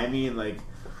him to Miami and, like,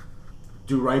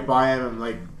 do right by him and,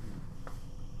 like,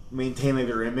 maintain, like,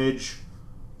 their image?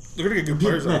 They're going to get good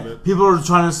players out of it. People are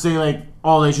trying to say, like,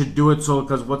 oh, they should do it so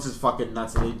because what's his fucking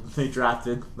nuts? They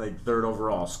drafted like 3rd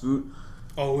overall. Scoot.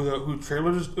 Oh, who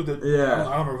trailers? Yeah.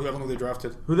 I don't remember who they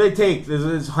drafted. Who they take?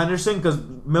 Is Henderson? Because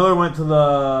Miller went to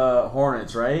the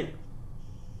Hornets, right?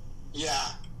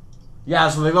 Yeah. Yeah,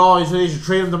 so they go, so they should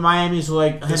trade him to Miami so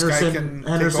like Henderson can see like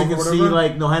Henderson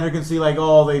can see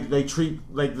like they treat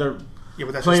like their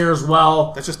players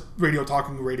well. That's just radio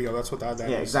talking radio. That's what that is.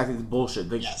 Yeah, exactly. The bullshit.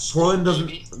 Portland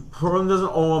doesn't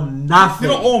owe him nothing.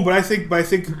 They don't owe him, but I think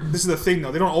this is the thing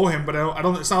though. They don't owe him, but I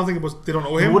don't. It's not thinking about they don't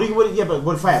owe him. But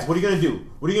what if I ask? What are you gonna do?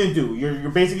 What are you gonna do? You're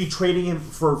basically trading him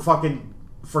for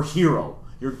Hero.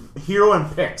 Your Hero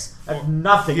and picks. That's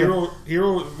nothing. Hero.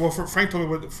 Well, Frank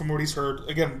told me from what he's heard.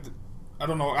 Again, I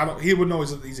don't know. He would know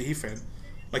he's a Heat fan.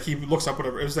 Like he looks up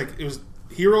whatever. It was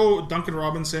Hero, Duncan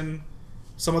Robinson.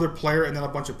 some other player, and then a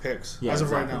bunch of picks. Yeah, as of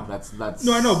exactly. right now. That's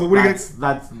no, I know, but what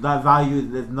that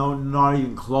value is not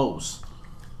even close.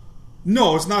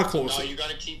 No, it's not close. No, you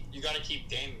gotta keep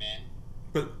Dame, man.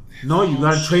 But no, you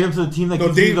gotta trade him to the team that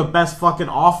gives you the best fucking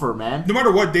offer, man. No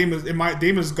matter what, Dame is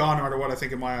gone. No matter what, I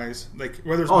think in my eyes, like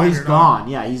whether it's he's gone.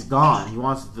 Yeah, he's gone. He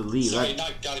wants to leave. So you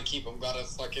not gotta keep him.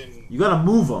 You gotta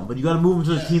move him, but you gotta move him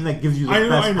to the team that gives you the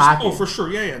best package. Oh, for sure.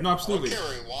 Yeah, no, absolutely. I don't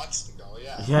care where he wants to go.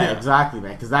 Yeah, exactly,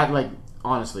 man. Because that, like,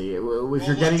 honestly,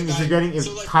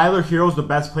 if Tyler Hero's the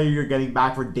best player you're getting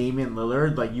back for Damian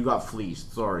Lillard, like, you got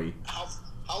fleeced. Sorry. How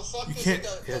fucked is it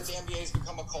that the NBA has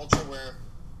become a culture where,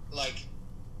 like,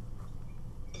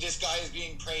 this guy is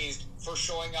being praised for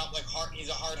showing up like he's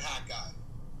a hard hat guy.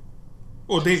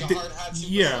 Well, he's a hard hat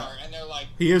superstar, and they're like,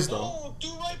 he is though. Oh, do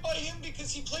right by him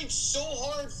because he played so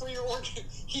hard for your organ.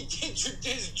 He did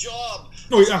his job.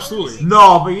 No, absolutely.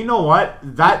 No, but you know what?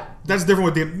 That's different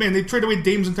with Dame. Man, they traded away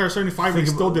Dame's entire 75 and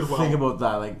he still did well. Think about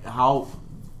that, like how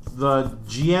the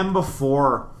GM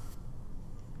before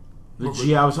the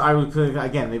GM.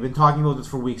 Again, they've been talking about this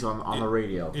for weeks on the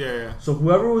radio. Yeah. So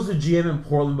whoever was the GM in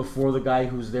Portland before the guy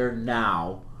who's there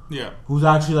now, yeah, who's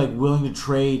actually like willing to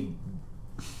trade,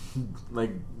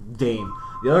 like Dame.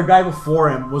 The other guy before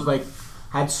him was like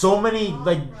had so many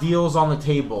like deals on the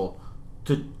table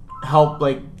to help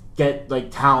like get like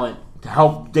talent to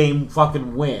help Dame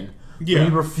fucking win. Yeah, but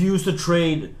he refused to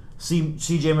trade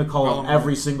CJ McCollum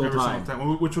every single time,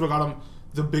 which would have got him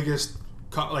the biggest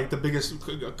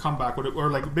comeback, or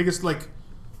like the biggest like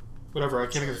whatever. I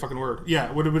can't think of the fucking word. Yeah,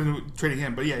 it would have been trading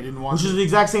him, but yeah, he didn't want. Which is the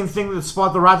exact same thing that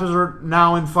spot the Raptors are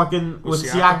now in fucking with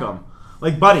Siakam.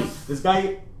 Like, buddy, this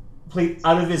guy played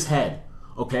out of his head.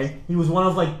 Okay, he was one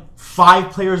of like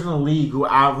 5 players in the league who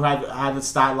had the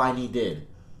stat line he did.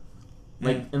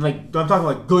 Like, and like I'm talking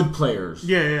like good players.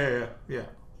 Yeah.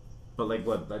 But like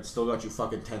what? That still got you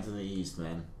fucking 10th in the East,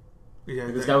 man. Yeah,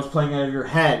 this guy was playing out of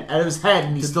his head,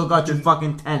 and he still got you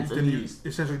fucking 10th in the East.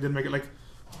 Essentially, didn't make it. Like,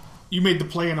 you made the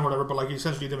play-in or whatever, but like, you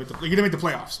essentially didn't make the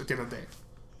playoffs at the end of the day.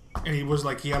 And he was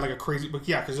like, he had like a crazy, but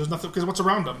yeah, because there's nothing, because what's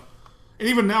around him. And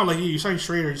even now, like, you signed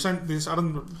Schrader, you signed this. I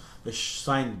don't. They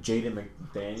signed Jaden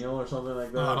McDaniel or something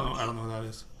like that. I don't know who that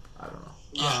is. I don't know.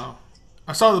 Yeah.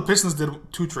 I saw the Pistons did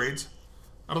 2 trades.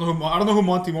 I don't know who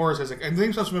Monty Morris is. Like, I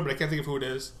think sounds familiar, but I can't think of who it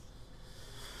is.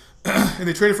 And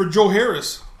they traded for Joe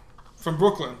Harris from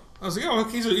Brooklyn. I was like, oh,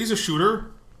 he's a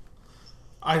shooter.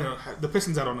 I don't know. The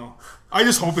Pistons, I don't know. I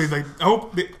just hope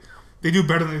they do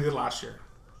better than they did last year.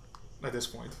 At this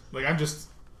point, like I'm just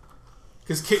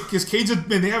because Cade's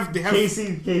they have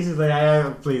Casey's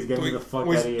like, please get me the fuck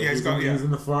out of here. Yeah, he's in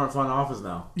the front office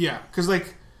now. Yeah, because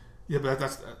but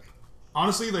that's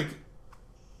honestly like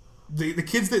the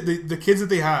kids that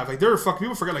they have, like they're fucking,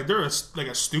 people forget, like they're a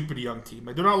stupid young team.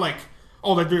 Like they're not like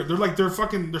they're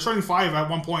starting 5 at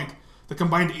one point. The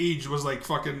combined age was like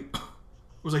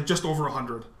just over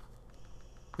 100.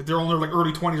 Like they're only like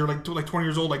early 20s or like 20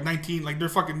 years old, like 19. Like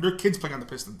they're kids playing on the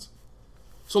Pistons.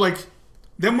 So like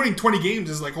them winning 20 games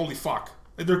is like holy fuck.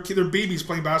 Like they're babies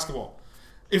playing basketball.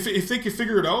 If they could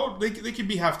figure it out, they could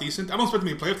be half decent. I don't expect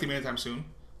them to be a playoff team anytime soon.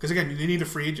 Because again, they need a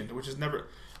free agent, which is never.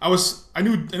 I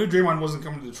knew Draymond wasn't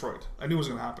coming to Detroit. I knew it was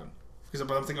going to happen.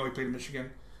 But I'm thinking, he played in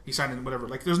Michigan. He signed in whatever.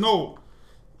 Like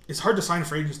it's hard to sign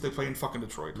free agents to play in fucking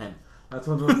Detroit. Man, that's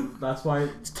why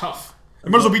it's tough. It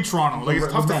might as well be Toronto. Like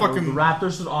it's tough to fucking. The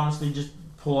Raptors should honestly just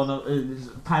pull on. It's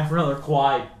time for another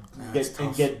Kawhi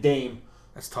and get Dame.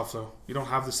 That's tough though. You don't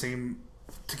have the same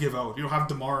to give out. You don't have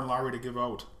DeMar and Lowry to give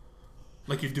out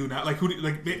like you do now. Like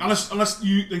unless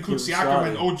you include Siakam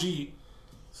and OG.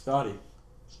 Scotty.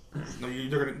 No,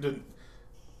 they're gonna.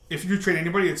 If you trade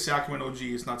anybody, it's Siakam and OG.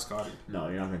 It's not Scotty. No,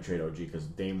 you're not gonna trade OG because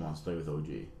Dame wants to play with OG.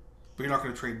 But you're not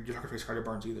gonna trade Scotty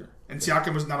Barnes either. And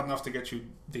Siakam is not enough to get you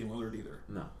Dame Lillard either.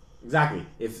 No, exactly.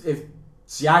 If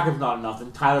Siakam's not enough,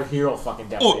 then Tyler Hero fucking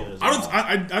definitely is.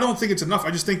 I don't think it's enough.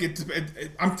 I just think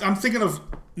I'm thinking of,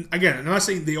 again, I'm not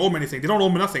saying they owe him anything. They don't owe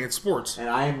him nothing. It's sports. And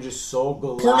I am just so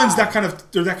glad. Portland's that kind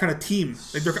of team,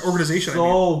 like their organization.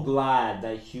 So glad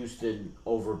that Houston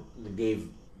gave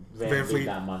Van Vliet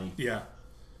that money. Yeah.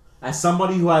 As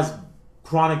somebody who has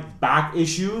chronic back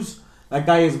issues, that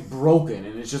guy is broken,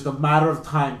 and it's just a matter of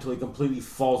time till he completely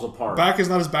falls apart. Back is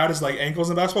not as bad as like ankles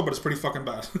in basketball, but it's pretty fucking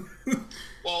bad.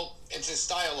 Well, it's his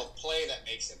style of play that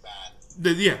makes it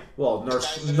bad. Yeah. Well,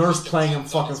 Nurse playing him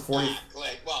fucking 40.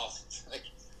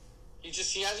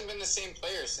 He hasn't been the same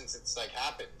player since it's like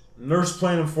happened. Nurse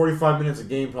playing him 45 minutes a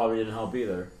game probably didn't help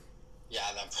either. Yeah,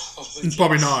 that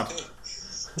probably not.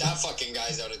 That fucking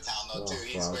guy's out of town though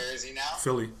too. Where is he now?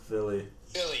 Philly.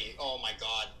 Oh my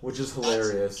god. Which is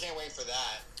hilarious. Can't wait for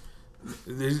that.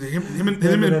 Him and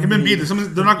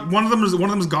Embiid. They're not. One of them is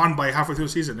gone by halfway through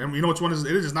the season, and you know which one is.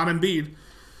 It is. It's not Embiid.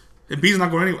 Embiid's not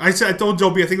going anywhere. I told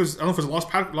Joe B. I think it was. I don't know if it was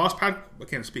I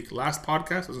can't speak. Last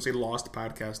podcast. I was gonna say lost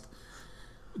podcast.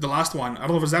 The last one. I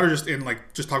don't know if it's that or just in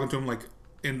like just talking to him like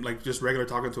in like just regular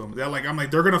talking to him. They're like I'm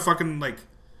like they're gonna fucking like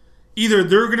either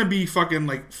they're gonna be fucking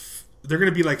like they're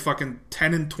gonna be like fucking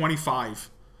 10-25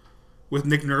 with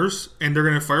Nick Nurse and they're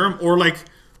gonna fire him or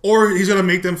he's gonna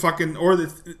make them fucking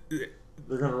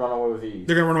they're gonna run away with the East.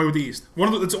 They're gonna run away with the East.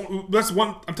 That's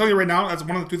one. I'm telling you right now. That's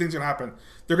one of the two things gonna happen.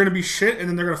 They're gonna be shit, and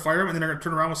then they're gonna fire him, and then they're gonna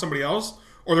turn around with somebody else,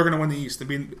 or they're gonna win the East and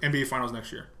be in NBA Finals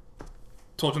next year.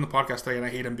 Told you in the podcast today, and I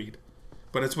hate Embiid,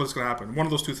 but it's what's gonna happen. One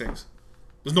of those two things.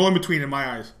 There's no in between in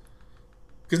my eyes.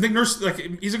 Because Nick Nurse, like,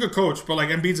 he's a good coach, but like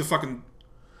Embiid's a fucking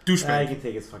douchebag. Yeah, he can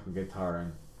take his fucking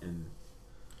guitar and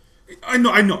I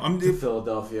know. I'm to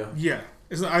Philadelphia. Yeah,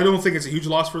 I don't think it's a huge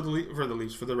loss for the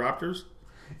Leafs, for the Raptors.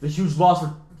 It's a huge loss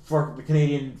for the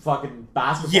Canadian fucking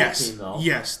basketball team, though.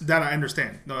 Yes, that I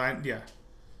understand. Yeah.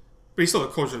 But he's still a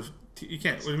coach of... You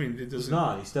can't... What do you mean? He's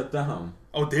not. He stepped down.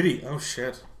 Oh, did he? Oh,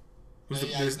 shit.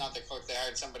 He's not the coach. They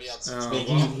hired somebody else.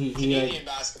 Canadian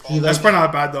basketball. That's probably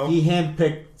not bad, though. He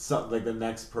handpicked like the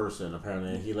next person,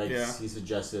 apparently. He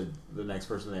suggested the next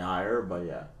person they hire, but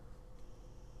yeah.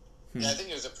 Yeah, I think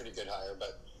it was a pretty good hire,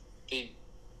 but the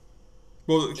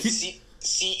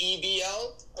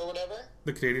CEBL or whatever.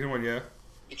 The Canadian one, yeah.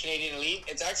 The Canadian Elite.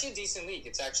 It's actually a decent league.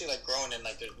 It's actually like growing and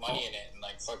like there's money in it and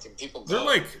like fucking people go. They're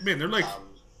like.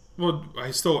 Well,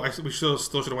 we still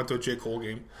should have went to a J. Cole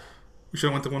game. We should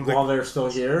have went to one. While they're still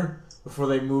here, before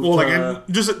they moved. Well,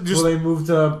 before they moved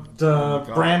to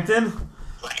Brampton.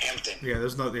 Brampton. Yeah,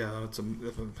 there's no. Yeah, that's a.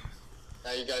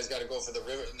 Now you guys got to go for the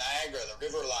Niagara, the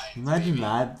River Line. Imagine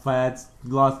that. Fats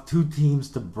lost 2 teams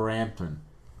to Brampton.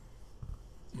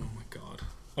 Oh my god.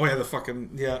 Oh yeah, the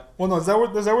fucking Well, no, is that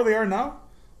where they are now?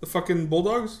 The fucking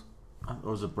Bulldogs?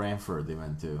 Or was it Brantford they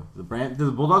went to? Did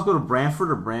the Bulldogs go to Brantford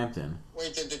or Brampton?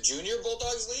 Wait, did the junior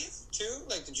Bulldogs leave too?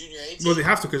 Like the junior A team? Well, they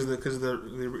have to because they're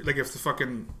like if the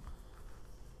fucking.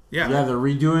 Yeah, they're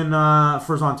redoing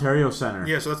First Ontario Center.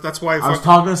 Yeah, so that's why. I was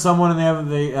talking to someone and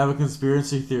they have a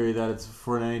conspiracy theory that it's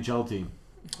for an NHL team.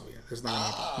 Oh yeah, it's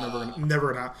not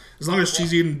never gonna happen. As long as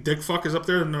cheesy and dick fuck is up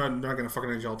there, they're not gonna fucking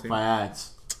NHL team. My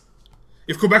ads.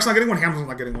 If Quebec's not getting one, Hamilton's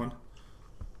not getting one.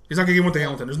 He's not gonna give one to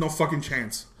Hamilton. There's no fucking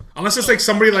chance. Unless it's like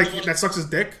somebody like that sucks his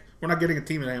dick, we're not getting a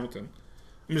team in Hamilton.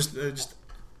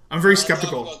 I'm very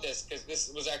skeptical. Talk about this because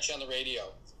this was actually on the radio.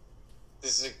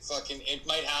 This is it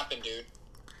might happen, dude.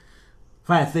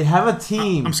 Right, they have a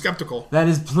team. I'm skeptical. That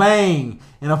is playing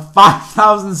in a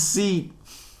 5,000 seat.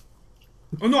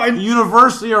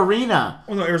 University arena.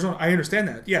 Oh no, Arizona. I understand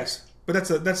that. Yes, but that's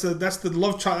the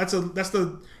love child. That's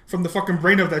the from the fucking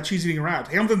brain of that cheese eating rat.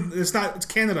 Hamilton. It's not. It's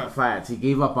Canada. Facts. He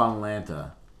gave up on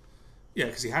Atlanta. Yeah,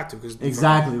 because he had to.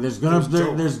 Exactly. There's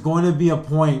going to be a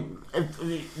point.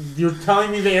 You're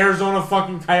telling me the Arizona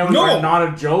fucking Coyotes are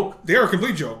not a joke? They are a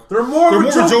complete joke. They're more of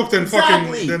a joke than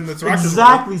fucking than the Thrashers.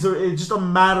 Exactly. So it's just a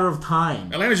matter of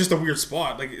time. Atlanta's just a weird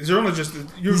spot. Like Arizona just.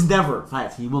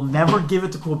 He will never give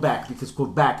it to Quebec because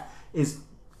Quebec is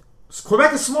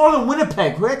smaller than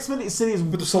Winnipeg. Quebec City is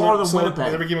smaller than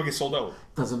Winnipeg. Every game will get sold out.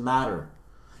 Doesn't matter.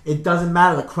 It doesn't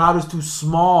matter. The crowd is too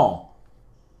small.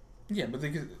 Yeah, but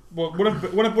what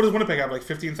does Winnipeg have? Like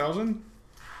 15,000?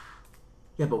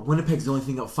 Yeah, but Winnipeg's the only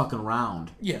thing that fucking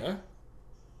round. Yeah.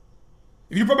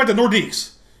 If you brought back the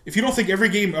Nordiques, if you don't think every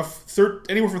game of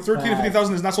anywhere from 13 to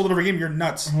 15,000 is not sold out every game, you're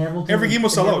nuts. Every game will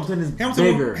sell out.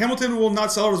 Hamilton will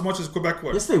not sell out as much as Quebec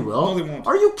would. Yes, they will. No, they won't.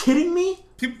 Are you kidding me?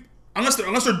 Unless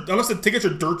the tickets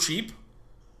are dirt cheap.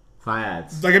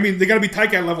 Fads. Like, I mean, they got to be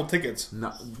Tycat level tickets. No,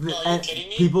 are you kidding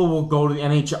me? People will go to the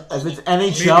NHL. If it's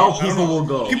NHL, people will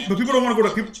go. But people don't want to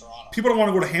go to people don't want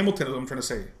to go to Hamilton. Is what I'm trying to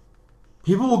say.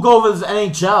 People will go if it's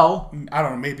NHL. I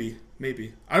don't know.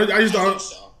 Maybe. I just don't.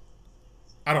 So.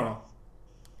 I don't know.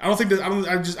 I don't think that.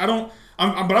 I don't.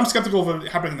 But I'm skeptical of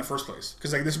it happening in the first place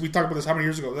because like this. We talked about this how many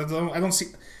years ago? I don't see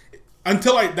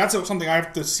until that's something I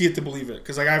have to see it to believe it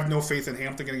because like I have no faith in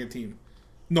Hamilton getting a team,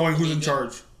 knowing who's in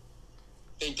charge.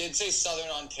 They did say Southern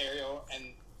Ontario,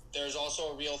 and there's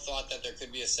also a real thought that there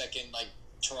could be a second like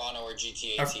Toronto or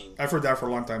GTA team. I've heard that for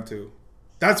a long time too.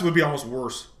 That would be almost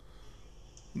worse.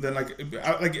 Then like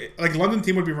London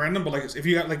team would be random, but like if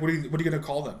you got like what are you gonna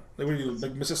call them? Like what do you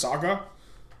like Mississauga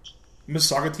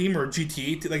team or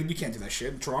GTA? Like you can't do that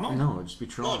shit in Toronto. No, it'd just be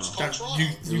Toronto. No, it's called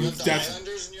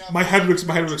Toronto. My head would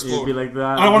explode. It'd be like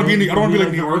that. I don't want to be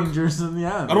like New York. Rangers,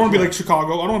 yeah. I don't want to be like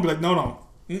Chicago. I don't want to be like no.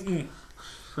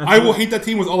 I will hate that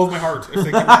team with all of my heart. If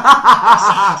they can.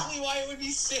 Exactly why it would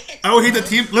be sick. I will hate that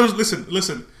team.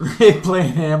 Listen. They play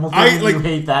Hamilton. You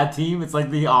hate that team. It's like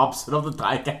the opposite of the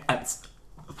Ticats.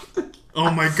 Oh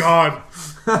my god.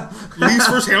 Leafs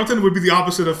versus Hamilton would be the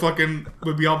opposite of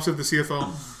would be opposite of the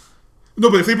CFL. No,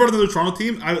 but if they brought another Toronto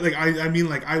team,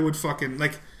 I would fucking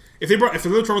like if the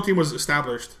other Toronto team was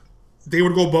established, they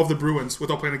would go above the Bruins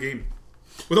without playing a game.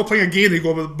 Without playing a game, they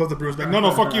go above the Bruins. Like,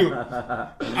 no, fuck you.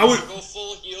 I would go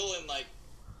full heel and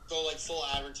go full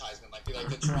advertisement, be like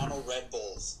the Toronto Red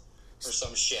Bulls or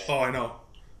some shit. Oh, I know.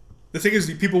 The thing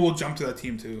is, people will jump to that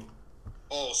team too.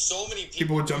 Oh, so many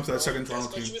people would jump to that second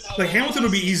Toronto team. Like Hamilton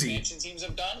would be easy. Teams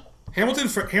have done. Hamilton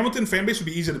fan base would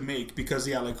be easy to make because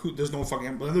there's no fucking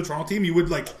another Toronto team. You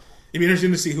would it'd be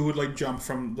interesting to see who would jump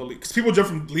from the league because people jump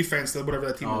from Leaf fans to whatever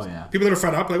that team is. Yeah. People that are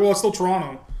fed up well, it's still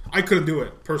Toronto. I couldn't do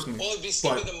it personally. Well, it'd be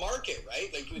still in the market, right?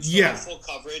 You would still have full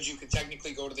coverage. You could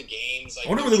technically go to the games. I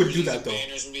wonder if they would do that though.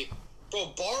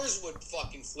 Bro, bars would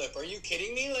fucking flip. Are you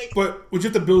kidding me? But would you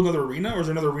have to build another arena, or is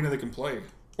there another arena they can play,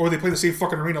 or they play the same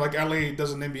fucking arena like LA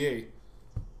does in the NBA?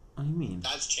 What do you mean?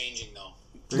 That's changing though.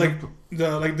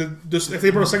 If they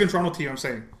brought a second Toronto team, I'm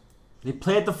saying they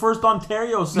play at the first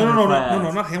Ontario Center. No,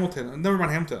 not Hamilton. Never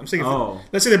mind Hamilton. I'm saying,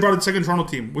 let's say they brought a second Toronto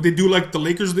team. Would they do like the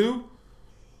Lakers do?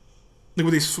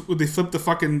 Would they flip the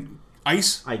fucking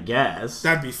ice? I guess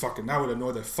that would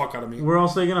annoy the fuck out of me. Where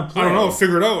else are they gonna play? I don't know.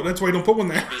 Figure it out. That's why you don't put one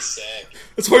there. That'd be sick.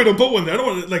 That's why you don't put one there. I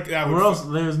don't want to Where else?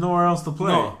 There's nowhere else to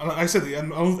play. No, I said I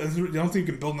don't think you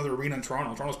can build another arena in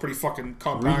Toronto. Toronto's pretty fucking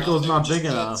compact. Rico's not big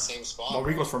enough. Same spot. Well,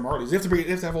 Rico's from Marlies. They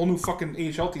have to have a whole new fucking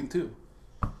AHL team too.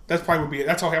 That's probably would be it.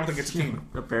 That's how Hamilton gets a team.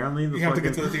 Apparently, you have to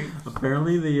get to the team.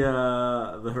 Apparently,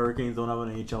 the Hurricanes don't have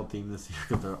an AHL team this year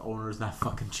because their owner's not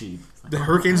fucking cheap. The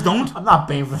Hurricanes don't? I'm not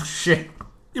paying for the shit.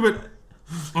 Yeah, but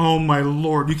oh my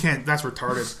lord, you can't. That's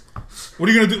retarded. What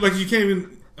are you gonna do? You can't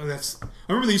even. I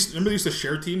remember they used to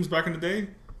share teams back in the day.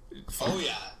 Oh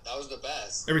yeah, that was the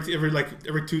best. Every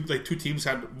two teams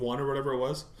had one or whatever it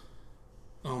was.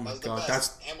 Oh my god,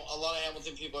 that's a lot of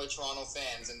Hamilton people are Toronto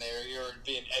fans, and you're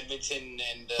being Edmonton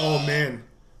and. Oh man,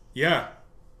 yeah.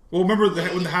 Well, remember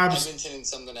when the Habs Edmonton and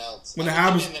something else. When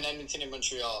Edmonton the Habs and then Edmonton and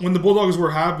Montreal. When the Bulldogs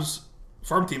were Habs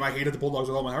farm team, I hated the Bulldogs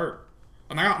with all my heart,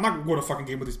 and I'm not going to go to a fucking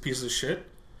game with these pieces of shit.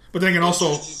 But then again,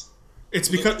 also, it's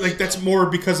because that's more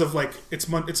because of as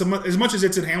much as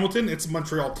it's in Hamilton, it's a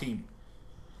Montreal team.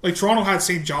 Toronto had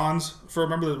St. John's for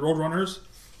remember the Roadrunners.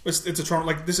 It's a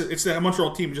Toronto it's a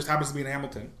Montreal team. It just happens to be in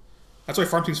Hamilton. That's why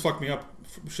farm teams fuck me up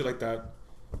for shit like that.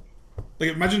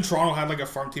 Imagine Toronto had a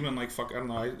farm team in I don't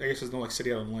know. I guess there's no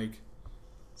city I don't like.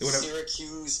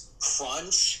 Syracuse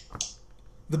Crunch.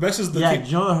 The best is the do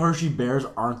you know the Hershey Bears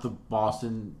aren't the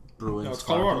Boston Bruins? No, it's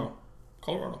Colorado.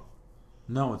 Colorado.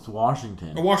 No, it's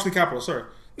Washington. Oh, Washington Capitals. Sorry.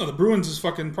 No, the Bruins is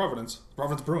fucking Providence.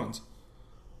 Providence Bruins.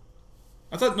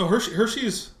 I thought Hershey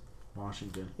is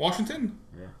Washington. Washington.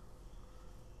 Yeah.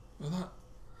 I thought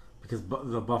because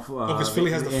the Buffalo. Because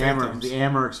Philly has the Phantoms. The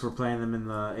Amerks were playing them in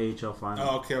the AHL final.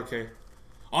 Oh, okay.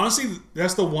 Honestly,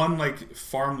 that's the one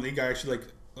farm league I actually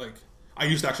like. I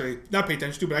used to actually not pay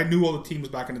attention to, but I knew all the teams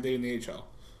back in the day in the AHL.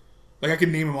 I could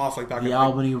name them off back. The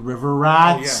Albany River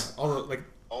Rats. Oh yeah, all the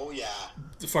Oh yeah.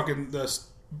 The fucking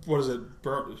what is it?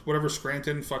 Whatever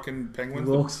Scranton fucking Penguins.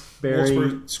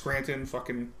 Wilkes-Barre Scranton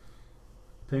fucking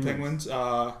Penguins.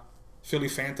 Philly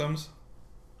Phantoms.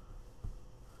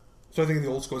 So I think the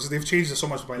old school, they've changed it so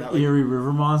much by now. Erie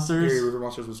River Monsters. Erie River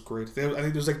Monsters was great. I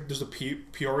think there's a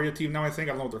Peoria team now. I don't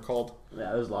know what they're called.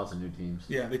 Yeah, there's lots of new teams.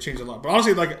 Yeah, they changed a lot. But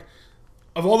honestly,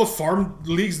 of all the farm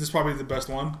leagues, this is probably the best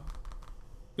one.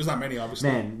 There's not many, obviously.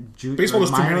 Man, baseball is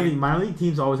too many. Minor league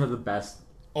teams always have the best.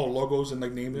 Oh, logos and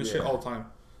names and shit all the time.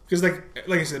 Because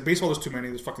like I said, baseball there's too many.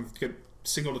 There's fucking get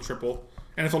single to triple.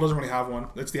 NFL doesn't really have one.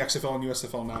 It's the XFL and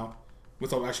USFL now,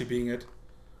 without actually being it.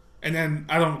 And then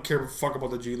I don't care fuck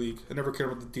about the G League. I never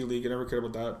cared about the D League. I never cared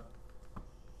about that.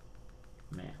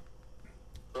 Man,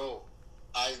 bro,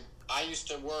 I used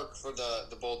to work for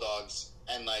the Bulldogs,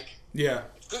 and yeah,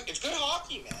 it's good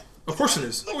hockey, man. Of course it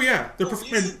is. Oh yeah, they're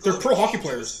pro hockey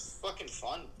players. Fucking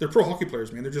fun. They're pro hockey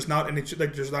players, man. They're just not any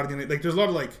there's not any there's a lot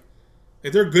of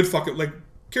they're good fucking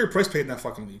Carey Price played in that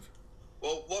fucking league.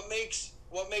 Well, what makes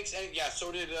and yeah,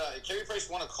 so did Carey Price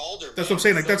won a Calder. That's what I'm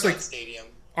saying. That's stadium.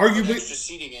 Arguably extra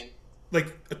seating in.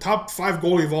 A top 5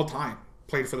 goalie of all time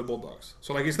played for the Bulldogs.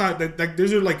 So it's not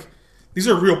these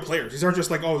are real players. These aren't just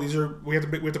we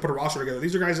have to put a roster together.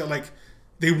 These are guys that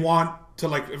they want to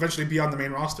eventually be on the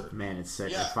main roster. Man, it's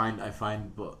sick. Yeah. I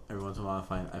find every once in a while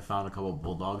I found a couple of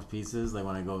Bulldogs pieces when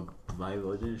I go to buy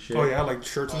religion and shit. Oh yeah,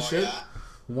 shirts and shit. Yeah.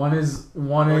 One is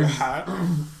hat.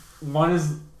 One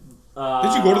is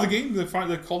Did you go to the game? The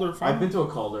Calder final? I've been to a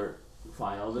Calder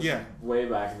final. This is way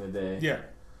back in the day. Yeah.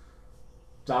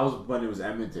 That was when it was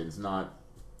Edmonton. It's not.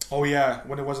 Oh yeah,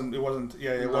 when it wasn't.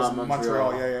 Yeah, it was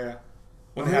Montreal. Yeah.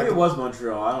 When maybe it was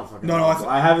Montreal. I don't fucking know.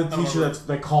 I have a T-shirt that's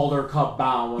the Calder Cup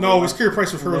bound. No, it was Carey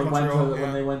Price for Montreal.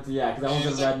 When they went to because that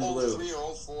was in red and blue. 03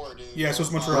 or 04, dude. Yeah, so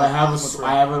it's Montreal. But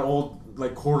I have an old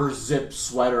quarter zip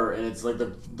sweater, and it's like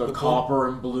the copper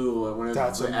and blue. When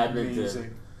that's Edmonton.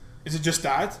 Amazing. Is it just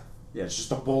that? Yeah, it's just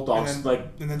the Bulldogs, and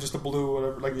then just the blue,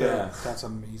 whatever, that. That's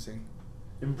amazing.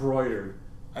 Embroidered.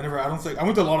 I went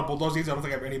to a lot of Bulldogs games. I don't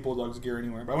think I have any Bulldogs gear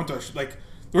anywhere. But I went to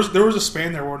there was a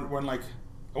span there when I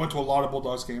went to a lot of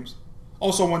Bulldogs games.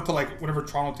 Also went to whenever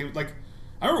Toronto team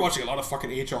I remember watching a lot of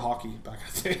fucking AHL hockey back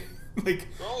in the day.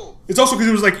 It's also because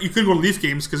it was you couldn't go to Leaf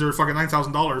games because they were fucking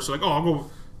 $9,000. So I'll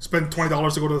go spend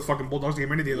 $20 to go to the fucking Bulldogs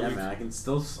game any day of the week. Yeah, man, I can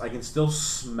still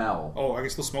smell. Oh, I can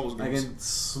still smell those games. I can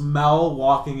smell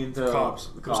walking into Cops.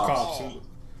 Oh.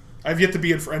 I've yet to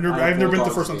be in. I've never been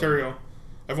to First Ontario.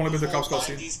 I've only been to Cops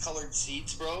Coliseum. 90s colored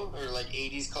seats, bro, or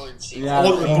 80s colored seats. Yeah,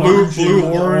 blue,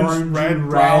 orange, red,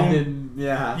 brown, and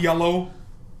yellow.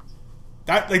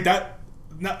 That.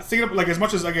 Not thinking of as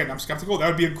much as I'm skeptical. That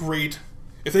would be a great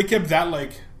if they kept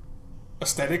that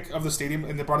aesthetic of the stadium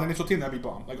and they brought an NHL team. That'd be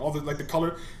bomb. All the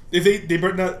color. If they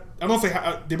better not. I don't know if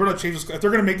they better not change this. If they're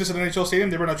gonna make this an NHL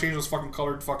stadium, they better not change those fucking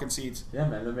colored fucking seats. Yeah,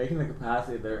 man, they're making the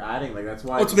capacity. They're adding that's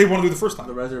why. That's what they want to do the first time.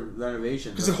 The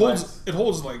renovation because it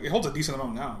holds a decent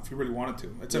amount now if you really wanted to.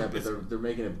 But they're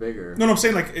making it bigger. No, I'm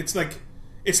saying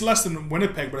it's less than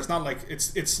Winnipeg, but it's not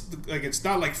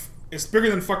it's bigger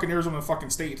than fucking Arizona fucking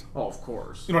State. Oh, of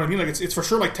course. You know what I mean? It's for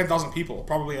sure 10,000 people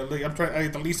probably. I'm trying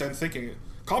at the least I'm thinking.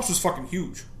 Cops was fucking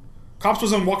huge. Cops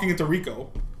wasn't walking into Rico.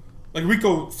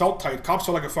 Rico felt tight. Cops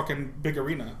felt like a fucking big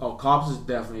arena. Oh, Cops is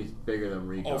definitely bigger than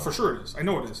Rico. Oh, for sure it is. I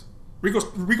know it is.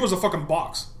 Rico's a fucking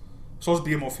box. So is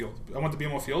BMO Field. I went to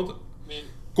BMO Field.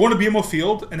 Going to BMO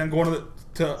Field and then going to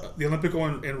the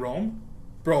Olympico in Rome,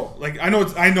 bro. I know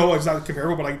it's not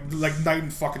comparable, but night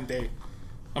and fucking day.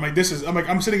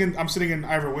 I'm sitting in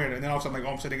Ivor Wynn, and then also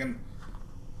I'm sitting in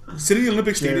the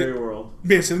Olympic Stadium. World.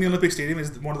 Man, sitting in the Olympic Stadium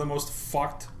is one of the most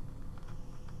fucked.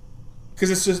 Because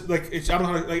it's just I don't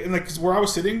know how to, cause where I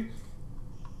was sitting,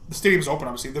 the stadium's open.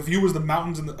 Obviously, the view was the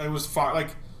mountains and it was far.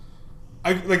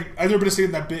 I've never been to a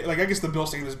stadium that big. I guess the Bill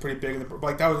Stadium is pretty big,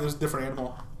 but that was a different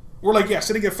animal. We're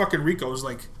sitting at fucking Rico's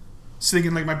sitting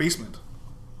in my basement.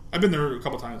 I've been there a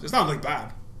couple times. It's not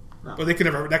bad, no. But that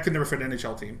could never fit an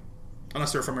NHL team,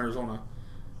 unless they're from Arizona.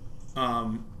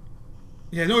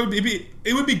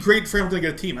 It would be great for him to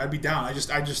get a team. I'd be down. I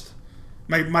just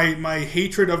my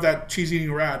hatred of that cheese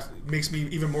eating rat makes me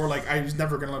even more I was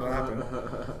never gonna let it happen.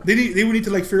 They would need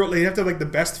to figure out. They have to have the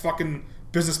best fucking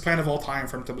business plan of all time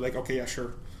for him to be okay, yeah,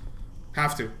 sure,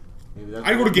 have to.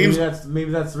 I go to games.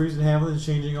 Maybe that's the reason Hamilton's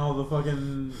changing all the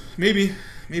fucking. Maybe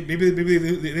they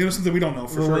know something we don't know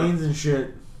for the sure. lanes and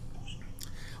shit.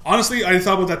 Honestly, I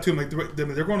thought about that too.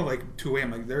 They're going to 2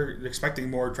 a.m. They're expecting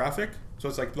more traffic, so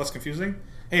it's less confusing.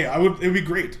 Hey, it would be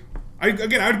great. I would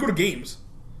go to games,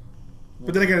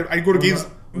 but then again, I'd go to games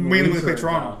mainly when they play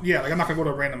Toronto. Yeah, I'm not gonna go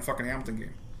to a random fucking Hamilton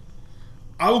game.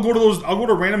 I'll go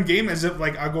to a random game as if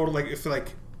I go to if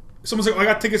someone's I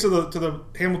got tickets to the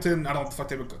Hamilton. I don't know what the fuck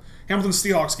they would go. Hamilton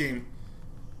Seahawks game.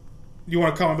 You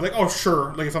want to come? I'd be oh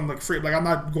sure. If I'm free, I'm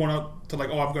not going out to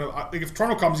I'm gonna if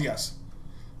Toronto comes, yes.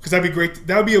 Because that'd be great.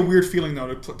 That would be a weird feeling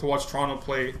though to watch Toronto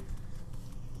play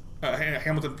a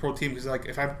Hamilton pro team. Because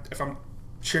if I'm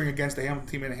cheering against the Hamilton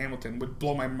team in Hamilton, would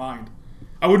blow my mind.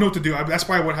 I wouldn't know what to do. That's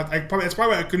why that's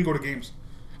probably why I couldn't go to games.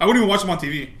 I wouldn't even watch them on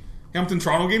TV. Hamilton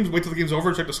Toronto games. Wait till the game's over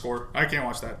and check the score. I can't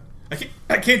watch that.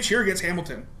 I can't cheer against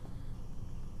Hamilton.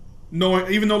 No,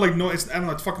 even though it's I don't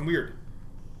know. It's fucking weird.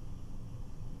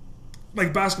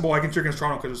 Basketball, I can cheer against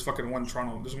Toronto because there's fucking one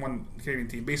Toronto. There's one Canadian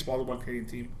team. Baseball, there's one Canadian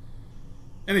team.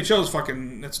 NHL is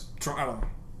fucking. I don't know.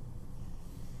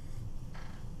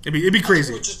 It'd be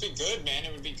crazy. It would just be good, man.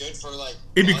 It would be good for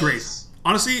It'd be great.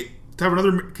 Honestly, to have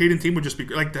another Canadian team would just be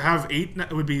to have 8.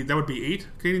 That would be 8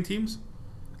 Canadian teams.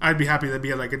 I'd be happy that'd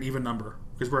be an even number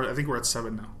because I think we're at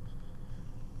 7 now.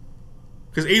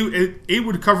 Because 8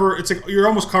 would cover. It's you're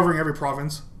almost covering every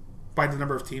province by the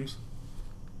number of teams.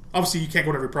 Obviously, you can't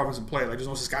go to every province and play. There's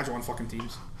no Saskatchewan fucking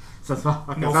teams. There's no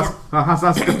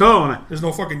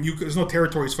fucking there's no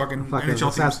territories fucking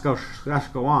NHL teams.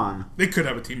 Saskatchewan. They could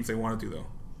have a team if they wanted to though.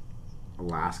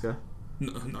 Alaska.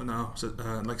 No.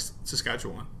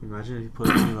 Saskatchewan. Imagine if you put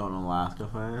a team out in Alaska,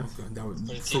 fans. Oh, that would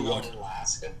for what?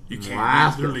 Alaska. You can't.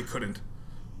 Alaska. You literally couldn't.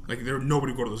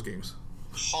 Nobody would go to those games.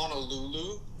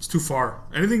 Honolulu. It's too far.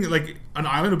 Anything an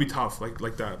island would be tough. Like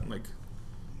that.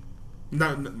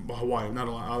 Not Hawaii, not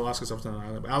Alaska's up to an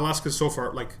island. But Alaska's so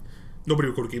far, like, nobody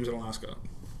would go to games in Alaska.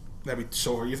 That'd be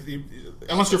so hard.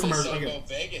 Unless you're from Arizona.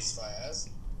 Vegas, Fiaz.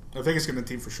 Vegas getting a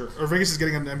team for sure. Or Vegas is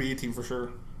getting an NBA team for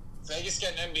sure. Vegas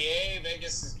getting NBA.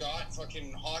 Vegas has got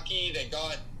fucking hockey. They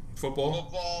got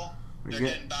football. They're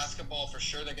getting basketball for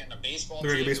sure. They're getting a baseball team.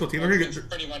 They're getting a baseball team. They're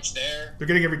pretty much there. They're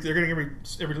getting every league.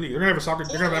 They're gonna have a soccer.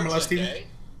 They're gonna have an MLS team.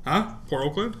 Huh? Port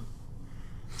Oakland.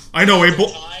 I know.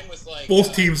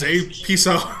 Both teams. Peace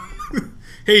out.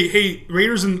 hey,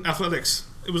 Raiders and Athletics.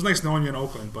 It was nice knowing you in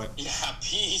Oakland, but yeah,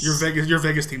 peace. Your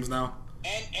Vegas teams now.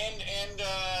 And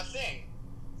thing.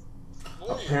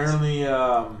 Warriors. Apparently,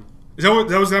 is that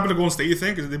what's happened to Golden State? You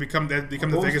think? They become the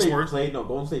Vegas Warriors?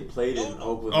 Golden State played in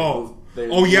Oakland.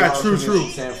 Yeah, true.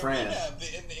 San Fran.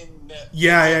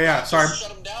 Yeah. Sorry,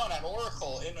 shut them down at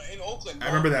Oracle in Oakland. I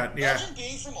remember that. Yeah. Imagine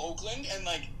being from Oakland and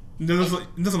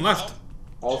nothing left.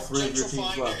 All three of your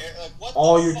teams left.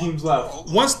 All your teams left.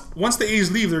 Once the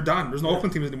A's leave, they're done. There's no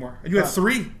Oakland teams anymore. And you had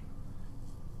three.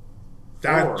 You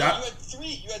had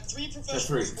three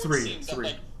professional sports teams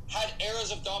that had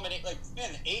eras of domination. Like,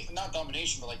 man, not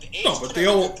domination, but like the A's put a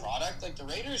good product. Like the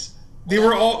Raiders, they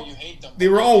were all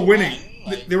winning.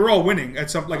 They were all winning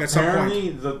at some point. Apparently,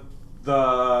 the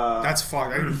that's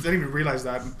fucked. I didn't even realize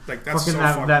that. Like that's fucking so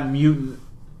fucked. That mutant.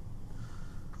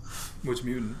 Which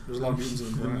mutant? There's a lot of mutants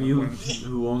in the mutant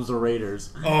who owns the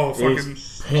Raiders. Oh, fucking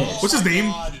pissed. What's his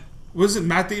name? Was it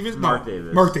Matt Davis? Mark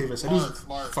Davis. Mark Davis.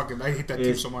 Mark. Fucking, I hate that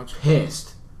team so much.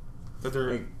 Pissed. That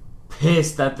they're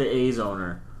pissed at the A's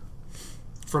owner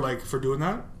for doing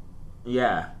that.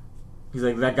 Yeah, he's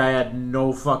like, that guy had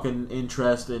no fucking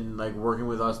interest in working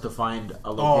with us to find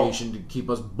a location to keep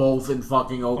us both in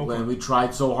fucking Oakland. We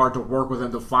tried so hard to work with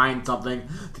him to find something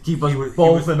to keep us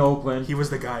both in Oakland. He was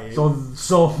the guy. Eh?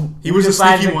 So he was a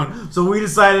sneaky one. So we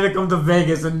decided to come to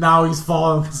Vegas, and now he's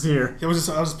following us here. I was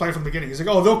just playing from the beginning. He's like,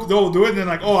 oh, they'll do it, and then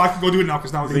I can go do it now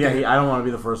because now they I don't want to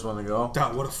be the first one to go.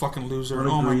 God, what a fucking loser!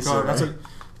 Oh my god,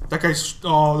 that guy's.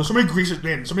 Oh, there's so many greasers,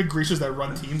 man. So many greasers that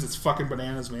run teams. It's fucking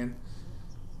bananas, man.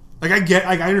 I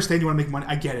understand you want to make money.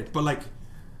 I get it, but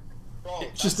bro,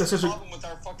 it's that's the problem with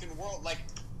our fucking world. Like,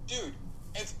 dude,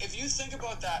 if you think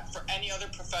about that for any other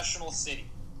professional city,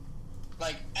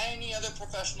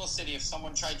 if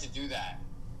someone tried to do that,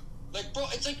 bro,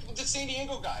 it's like the San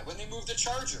Diego guy when they moved the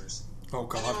Chargers. Oh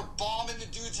god, and they were bombing the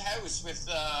dude's house with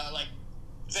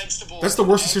vegetables. That's the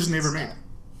worst decision they ever made.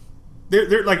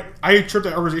 They're I tripped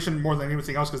that organization more than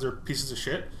anything else because they're pieces of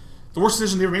shit. The worst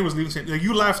decision they ever made was leaving San Diego.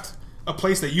 You left a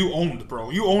place that you owned,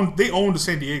 bro. They owned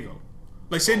San Diego.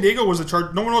 San Diego was the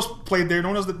charge. No one else played there. No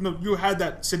one else. You had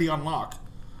that city on lock.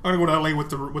 I'm gonna go to LA with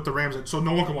the Rams, so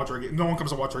no one can watch our game. No one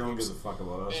comes to watch our games. Gives a fuck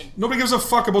about us. Nobody gives a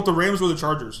fuck about the Rams or the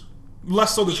Chargers.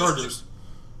 Less so the Chargers.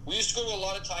 We used to go to a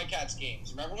lot of Ticats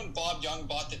games. Remember when Bob Young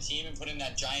bought the team and put in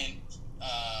that giant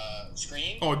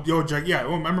screen? Oh, Jack, yeah. I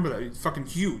remember that. It's fucking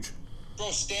huge.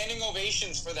 Bro, standing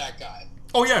ovations for that guy.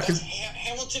 Oh yeah, because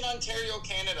Hamilton, Ontario,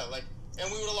 Canada, and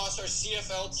we would have lost our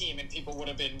CFL team, and people would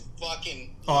have been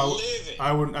fucking livid.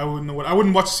 I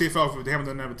wouldn't watch the CFL if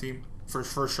Hamilton didn't have a team for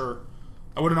sure.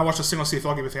 I would not watch a single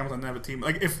CFL game if Hamilton didn't have a team.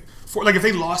 If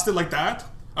they lost it like that,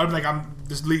 I'd be like,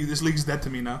 this league's dead to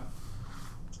me now.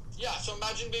 Yeah, so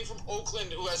imagine being from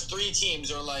Oakland who has 3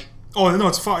 teams, or oh no,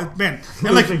 it's fine, man.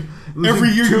 And every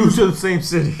year you lose to the same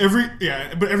city.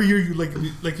 But every year you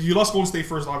lost Golden State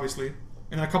first, obviously.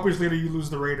 And then a couple years later, you lose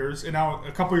the Raiders. And now,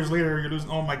 a couple years later, you're losing...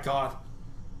 Oh, my God.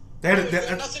 They had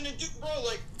nothing to do, bro.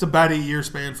 It's a bad 8-year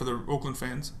span for the Oakland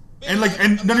fans. Man,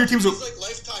 and none of your teams... These,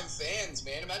 lifetime fans,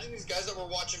 man. Imagine these guys that were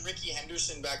watching Ricky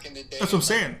Henderson back in the day. That's what I'm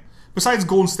saying. Besides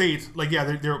Golden State, they're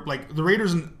the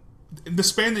Raiders... In the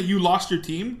span that you lost your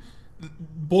team,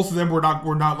 both of them were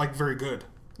not very good.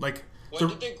 When were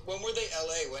they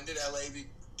LA? When did LA be...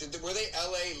 Were they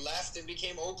LA left and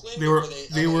became Oakland? They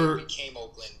became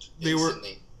Oakland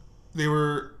instantly?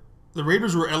 The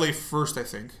Raiders were LA first, I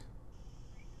think.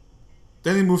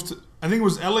 Then they moved to... I think it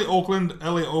was LA, Oakland,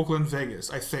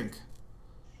 Vegas, I think.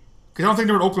 Because I don't think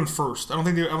they were in Oakland first. I don't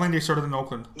think they started in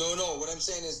Oakland. No, what I'm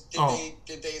saying is,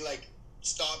 did they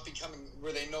stop becoming...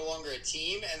 Were they no longer a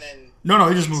team and then... No,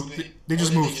 they just moved. They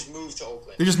just moved. They just moved to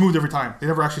Oakland? They just moved every time. They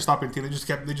never actually stopped being a team.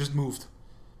 They just moved.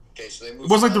 Okay, so they moved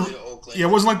to Oakland. Yeah, it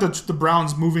wasn't like the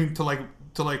Browns moving to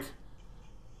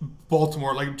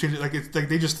Baltimore.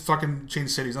 They just fucking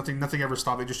changed cities. Nothing ever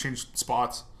stopped. They just changed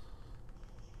spots.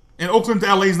 And Oakland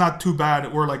to LA is not too bad.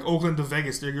 Or Oakland to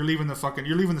Vegas, you're leaving the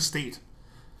state.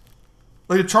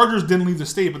 The Chargers didn't leave the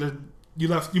state, but you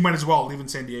left. You might as well leave in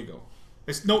San Diego.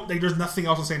 There's nothing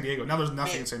else in San Diego. Now there's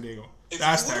nothing in San Diego. If you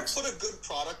would have put a good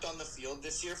product on the field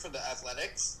this year for the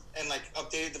Athletics and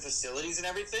updated the facilities and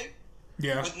everything.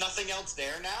 Yeah. With nothing else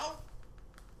there now,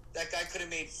 that guy could have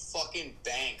made fucking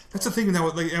bank. Bro. That's the thing that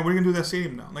like, what are you gonna do with that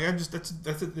stadium now? Like, that's it.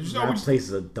 There's That place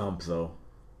is a dump, though.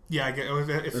 Yeah, I get.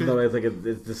 If No, it's like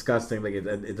it's disgusting. Like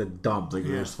it's a dump. Like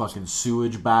there's fucking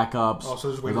sewage backups. Oh,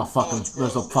 so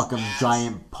there's a fucking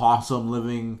giant possum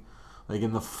living, like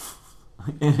in the.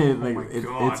 In it, like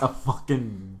it's a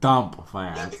fucking dump,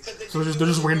 man. Yeah, so they're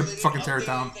just waiting to fucking tear it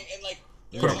down. And, like,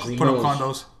 put up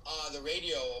condos. The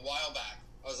radio a while back,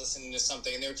 I was listening to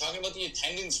something, and they were talking about the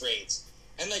attendance rates,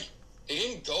 and like they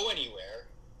didn't go anywhere.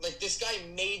 Like this guy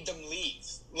made them leave,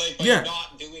 like by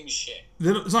not doing shit.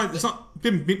 It's not.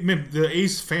 The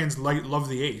A's fans love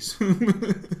the A's.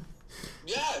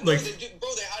 Yeah, like bro,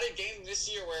 they had a game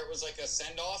this year where it was like a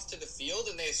send off to the field,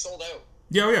 and they sold out.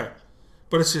 Yeah.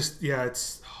 But it's just,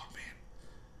 it's, oh man.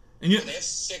 And they have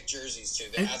sick jerseys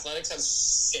too. The Athletics have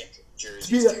sick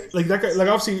jerseys, dude. Like that guy, like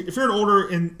obviously, if you're an owner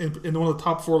in one of the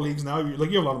top 4 leagues now, you have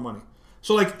a lot of money.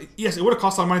 So like, yes, it would have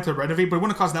cost a lot of money to renovate, but it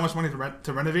wouldn't cost that much money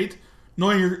to renovate.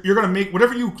 Knowing you're gonna make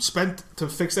whatever you spent to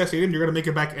fix that stadium, you're gonna make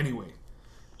it back anyway.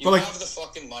 You have the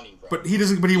fucking money, bro. But he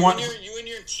doesn't. But he wants. You and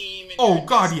your team. And oh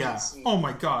God, yeah. Oh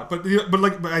my God. But he wanted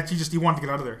to get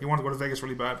out of there. He wanted to go to Vegas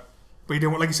really bad. But he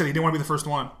didn't. Like you said, he didn't want to be the first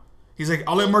one. He's like,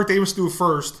 I'll let Mark Davis do it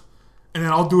first, and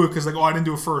then I'll do it because like, I didn't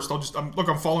do it first. I'm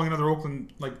following another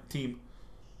Oakland like team.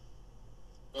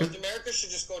 North America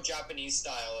should just go Japanese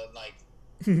style and like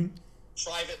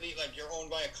privately, like you're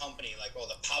owned by a company, like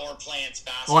the power plants,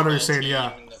 basketball. I know you're saying,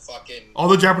 and the fucking all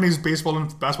the Japanese baseball and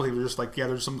basketball teams are just like,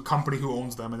 there's some company who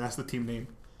owns them, and that's the team name.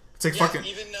 It's like fucking.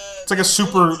 Even, it's like a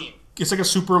super. Team. It's like a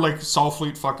super like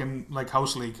Salfleet fucking like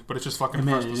house league, but it's just fucking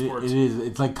professional sports. It is.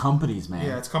 It's like companies, man.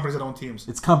 Yeah, it's companies that own teams.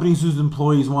 It's companies whose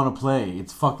employees want to play.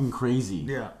 It's fucking crazy.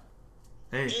 Yeah.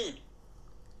 Hey, dude,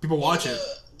 people watch it.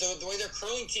 The way their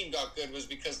curling team got good was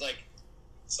because like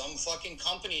some fucking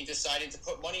company decided to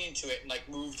put money into it and like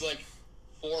moved like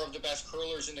 4 of the best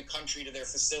curlers in the country to their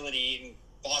facility and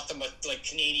bought them a like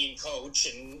Canadian coach,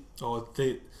 and then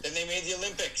they made the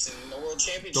Olympics and the World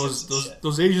Championships.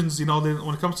 Those Asians,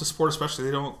 when it comes to sport, especially,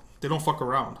 they don't fuck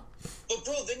around. But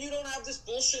bro, then you don't have this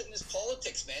bullshit and this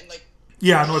politics, man. Like,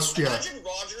 imagine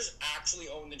Rogers actually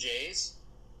owned the Jays,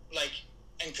 like,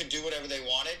 and could do whatever they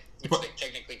wanted, which they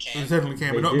technically can. They technically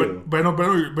can,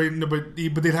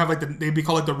 but they'd have like they'd be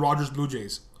called like the Rogers Blue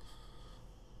Jays.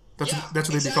 That's what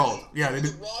they'd be called. Yeah,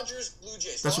 the Rogers Blue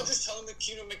Jays. Rogers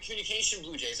Telecommunication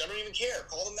Blue Jays. I don't even care.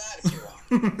 Call them that if you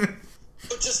want.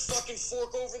 But just fucking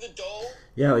fork over the dough.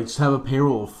 Yeah, like just have a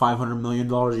payroll of $500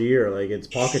 million a year. Like it's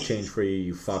pocket change for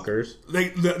you fuckers.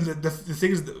 Like the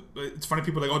thing is, it's funny.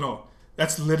 People are like, oh no,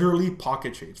 that's literally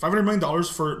pocket change. $500 million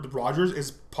for the Rogers is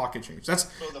pocket change.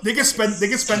 They can spend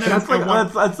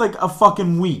that. That's like a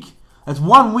fucking week. That's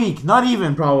 1 week, not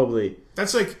even probably.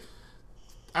 That's like.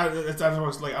 I don't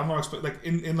know. Like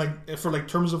in like for like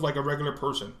terms of like a regular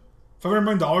person, $500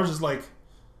 million is like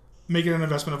making an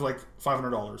investment of like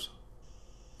 $500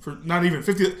 for not even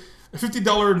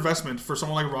 $50 investment for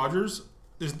someone like Rogers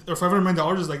is, or $500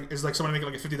 million is like someone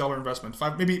making like a $50 investment.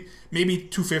 maybe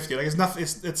 $250. Like it's nothing.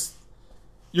 It's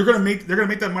they're gonna make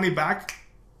that money back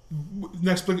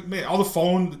next. All the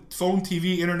phone,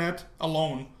 TV, internet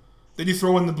alone. Then you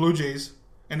throw in the Blue Jays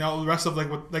and all the rest of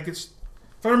it's.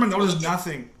 $500 million is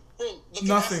nothing. Bro, look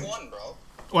nothing. At F1, bro.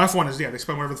 Oh, F1 is, they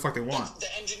spend whatever the fuck they want. The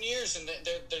engineers and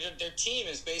their team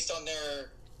is based on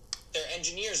their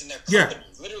engineers and their company.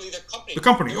 Yeah. Literally their company. The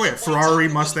company. Ferrari,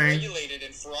 Mustang,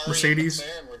 Mercedes.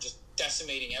 And we're just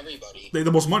decimating everybody. They have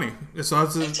the most money. And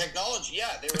technology,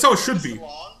 it's how it should be. And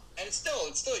it's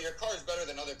still your car is better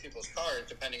than other people's cars,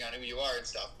 depending on who you are and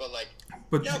stuff.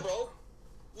 But yeah, bro.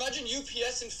 Imagine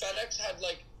UPS and FedEx had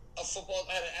like an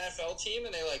NFL team,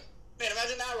 and they like. Man,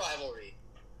 imagine that rivalry.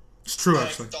 It's true,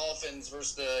 actually. Dolphins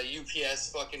versus the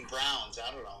UPS fucking Browns.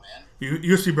 I don't know, man.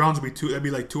 UFC Browns would be 2. That'd be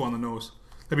like 2 on the nose.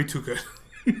 That'd be too good.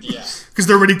 Yeah. Because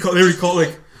they already call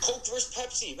like Coke versus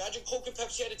Pepsi. Imagine Coke and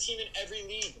Pepsi had a team in every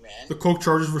league, man. The Coke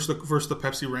Chargers versus the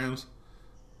Pepsi Rams.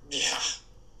 Yeah.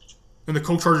 And the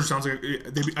Coke Chargers sounds like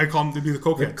I call them. They'd be the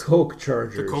Coke. The Coke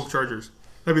Chargers. The Coke Chargers.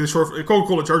 That'd be the short for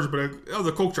Coca-Cola Chargers, but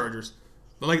the Coke Chargers.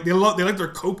 They like their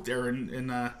Coke there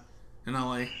in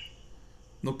LA.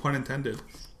 No pun intended.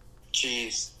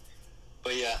 Jeez.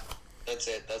 But yeah, that's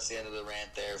it. That's the end of the rant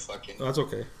there. Fucking. That's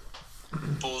okay.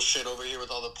 Bullshit over here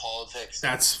with all the politics.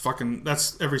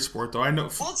 That's every sport though. I know.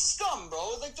 Well, it's scum,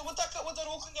 bro. Like what that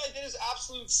Oakland guy did is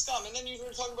absolute scum. And then you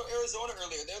were talking about Arizona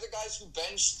earlier. They're the guys who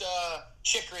benched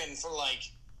Chikrin for like.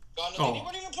 They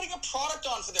weren't even putting a product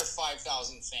on for their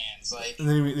 5,000 fans. Like. And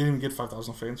they didn't even get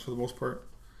 5,000 fans for the most part.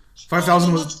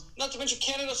 5,000 was. Not to mention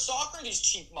Canada Soccer. These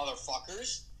cheap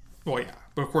motherfuckers. Oh yeah,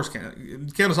 but of course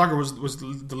Canada soccer was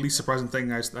the least surprising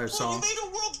thing I saw. Well, you made a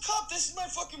World Cup. This is my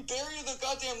fucking berry of the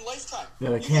goddamn lifetime. Yeah,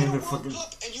 you made a World fucking...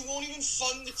 Cup, and you won't even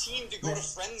fund the team to go to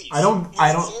friendlies. I don't.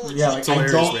 Yeah, like I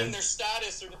don't. Their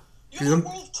status or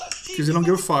because they don't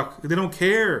give a fuck. They don't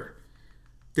care.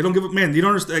 They don't give a man. You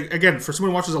don't understand. Again, for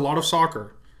someone who watches a lot of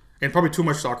soccer and probably too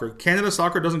much soccer, Canada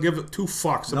soccer doesn't give two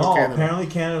fucks about Canada. Apparently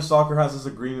Canada Soccer has this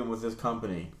agreement with this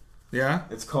company. Yeah?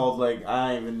 It's called, like,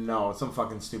 I don't even know. It's some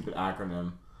fucking stupid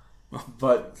acronym.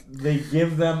 But they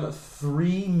give them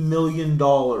 $3 million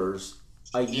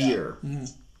a year. Mm-hmm.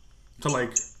 To,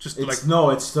 like, just to, like...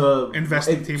 No, it's to... Invest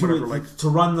in the team, whatever, like... To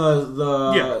run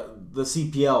the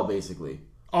CPL, basically.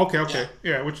 Okay.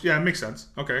 Yeah, which, it makes sense.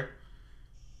 Okay.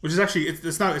 Which is actually... It's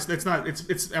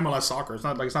MLS soccer. It's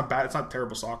not bad. It's not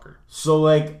terrible soccer. So,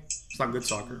 like... It's not good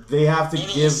soccer. They have to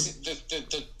give...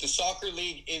 The soccer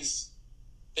league is...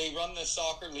 They run the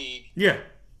soccer league. Yeah.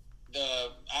 The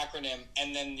acronym,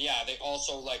 and then they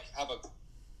also like have a.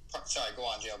 Sorry, go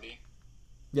on, JLB.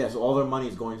 Yeah, so all their money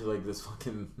is going to like this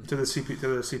fucking to the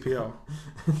CPL.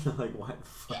 Like what?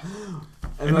 Yeah.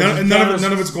 And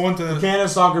none of it's going to Canada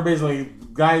Soccer. Basically,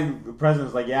 the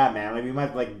president's like, yeah, man, like we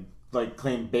might like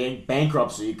claim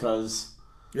bankruptcy because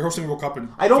you're hosting a World Cup.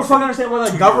 I don't fucking understand why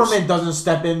the government doesn't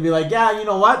step in and be like, yeah, you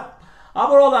know what? How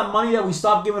about all that money that we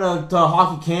stopped giving to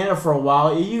Hockey Canada for a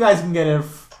while? You guys can get it.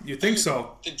 You think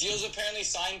so? The deal's apparently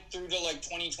signed through to like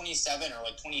 2027 or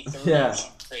like 2030 or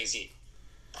something crazy.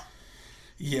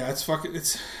 Yeah, it's fucking.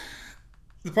 It's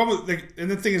the problem. Like, and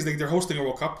the thing is, like, they're hosting a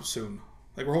World Cup soon.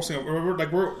 Like we're hosting.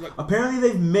 Apparently,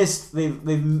 they've missed.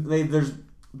 There's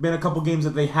been a couple games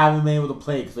that they haven't been able to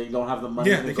play because they don't have the money.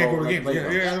 Yeah, they can't go to games.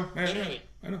 Yeah.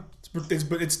 I know.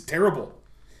 But it's terrible.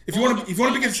 If you want to be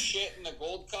like shit in the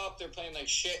Gold Cup, they're playing like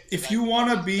shit. If you want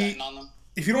to be,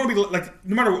 if you don't want to be like,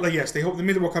 no matter what, like, yes, they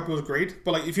made the World Cup. It was great,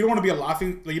 but like, if you don't want to be a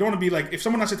laughing, like, you don't want to be like, if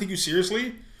someone has to take you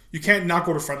seriously, you can't not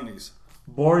go to friendlies.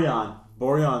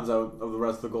 Borjan's out of the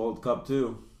rest of the Gold Cup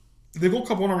too. The Gold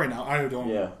Cup won right now. I don't.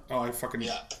 Yeah. Oh, I fucking.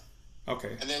 Yeah.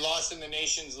 Okay. And they lost in the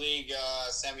Nations League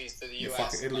semis to the U.S.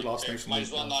 Fucking Italy lost Nations League. Might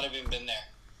as well not have even been there.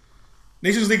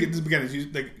 Nations League again,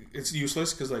 it's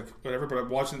useless because like whatever. But I'm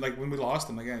watching like when we lost,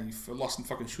 I'm like, yeah, you lost in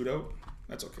fucking shootout.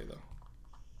 That's okay though.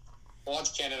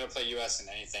 Watch Canada play U.S. in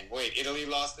anything. Wait, Italy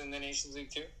lost in the Nations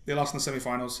League too? They lost in the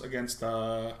semifinals against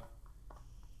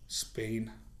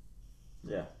Spain.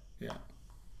 Yeah.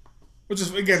 Which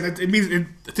is again, it means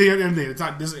to the end of the day, it's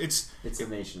not. It's the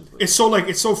Nations League.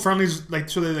 It's so friendlies like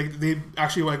so they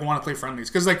actually like want to play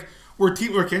friendlies because like. Where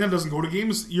Canada doesn't go to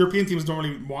games, European teams don't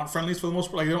really want friendlies for the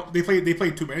most part. Like they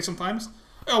play too many sometimes.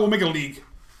 Oh, we'll make a league.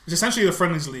 It's essentially the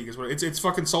friendlies league, is what it's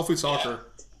fucking sulfate soccer.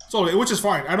 Yeah. So which is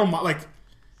fine. I don't like.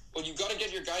 Well, you got to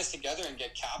get your guys together and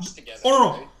get caps together. Oh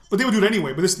no, right? But they would do it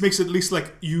anyway. But this makes it at least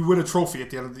like you win a trophy at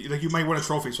the end of the like you might win a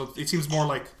trophy, so it seems more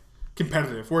like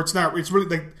competitive. Where it's not. It's really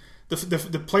like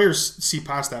the players see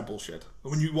past that bullshit.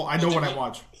 I know when I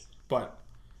watch, but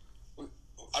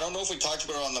I don't know if we talked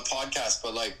about it on the podcast,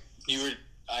 but like.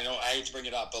 I hate to bring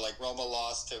it up, but like Roma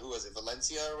lost to, who was it,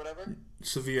 Valencia or whatever?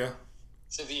 Sevilla.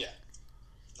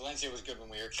 Valencia was good when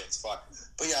we were kids, fuck.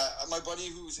 But yeah, my buddy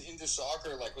who's into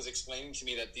soccer like was explaining to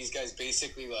me that these guys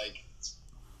basically like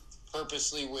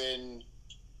purposely win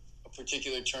a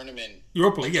particular tournament.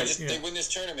 Europa League, They win this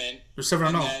tournament. They're 7-0.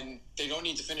 And then they don't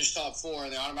need to finish top 4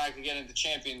 and they automatically get into the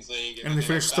Champions League. And they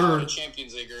finish third.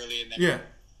 Champions League early. And then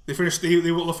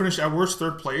they will finish at worst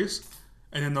third place,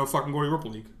 and then they'll fucking go to Europa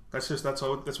League. That's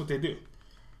what they do.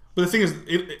 But the thing is,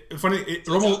 it's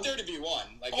out there to be won.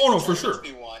 Like, for sure. To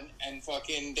be won, and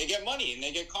fucking they get money and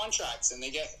they get contracts and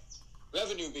they get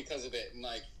revenue because of it, and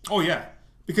like. Oh yeah,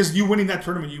 because you winning that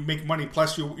tournament, you make money.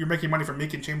 Plus, you're making money from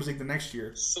making Champions League the next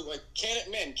year. So like,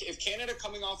 if Canada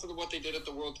coming off of what they did at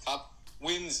the World Cup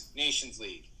wins Nations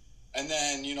League, and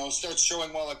then starts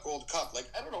showing well at Gold Cup, like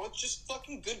I don't know, it's just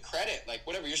fucking good credit. Like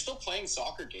whatever, you're still playing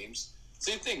soccer games.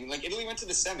 Same thing. Like Italy went to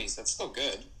the semis. That's still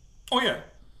good. Oh yeah,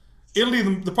 Italy.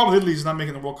 The problem with Italy is not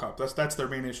making the World Cup. That's their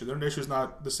main issue. Their issue is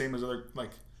not the same as other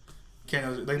like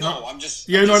Canada. I know you're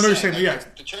saying. Like, yeah,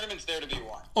 the tournament's there to be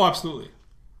won. Oh, absolutely.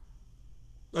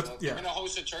 If you're gonna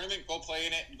host a tournament, go play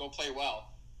in it and go play well.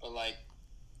 But like,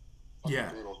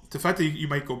 brutal. The fact that you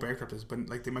might go bankrupt is,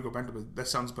 like they might go bankrupt. That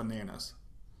sounds bananas.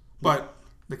 But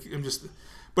like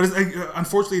but it's, like,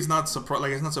 unfortunately, it's not surprising.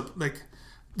 Like it's not like.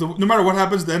 No matter what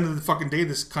happens, at the end of the fucking day,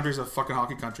 this country's a fucking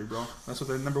hockey country, bro. That's what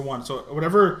they're number one. So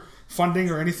whatever funding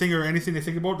or anything they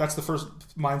think about, that's the first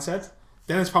mindset.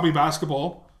 Then it's probably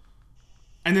basketball,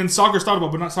 and then soccer's thought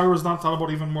about, but soccer was not thought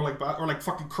about even more like or like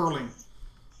fucking curling,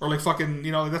 or like fucking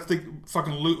that's the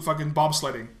fucking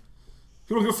bobsledding.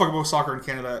 People don't give a fuck about soccer in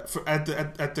Canada at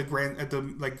the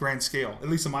grand scale. At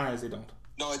least in my eyes, they don't.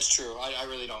 No, it's true. I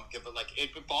really don't give it. Like,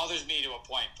 it bothers me to a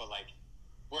point, but like,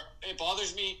 it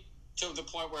bothers me to the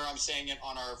point where I'm saying it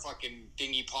on our fucking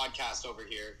dingy podcast over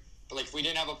here. But like, if we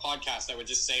didn't have a podcast, I would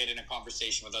just say it in a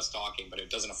conversation with us talking. But it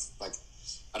doesn't, like,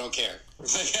 I don't care.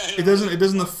 It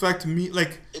doesn't affect me.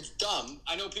 Like, it's dumb.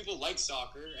 I know people like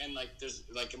soccer, and like, there's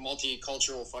like a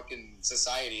multicultural fucking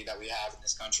society that we have in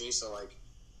this country. So like,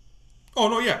 oh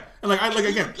no, yeah, and like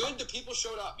again, good. The people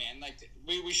showed up, man. Like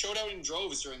we showed out in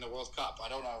droves during the World Cup. I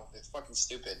don't know. It's fucking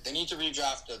stupid. They need to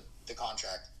redraft the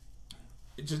contract.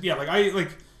 It's just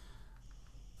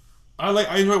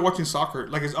I enjoy watching soccer.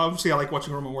 Like, it's obviously I like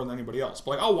watching Roma more than anybody else.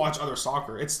 But like, I'll watch other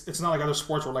soccer. It's not like other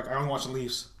sports where like I only watch the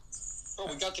Leafs. Bro,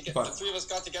 the three of us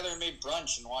got together and made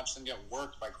brunch and watched them get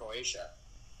worked by Croatia.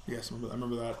 Yes, I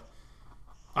remember that.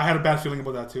 I had a bad feeling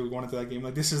about that too going into that game.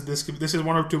 Like, this is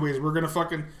one of two ways. We're gonna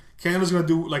fucking Canada's gonna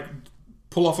do like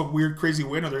pull off a weird crazy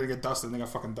win, or they're gonna get dusted. And they got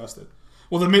fucking dusted.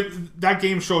 Well, that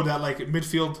game showed that like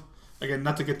midfield, again,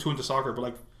 not to get too into soccer, but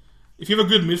like if you have a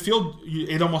good midfield,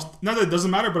 it almost not that it doesn't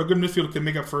matter, but a good midfield can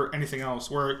make up for anything else.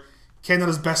 Where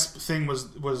Canada's best thing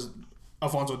was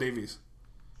Alphonso Davies.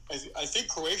 I think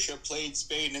Croatia played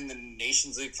Spain in the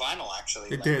Nations League final. Actually,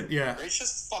 they did. Yeah,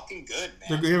 Croatia's fucking good,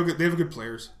 man. They have good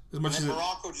players. As much and as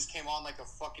Morocco just came on like a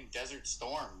fucking desert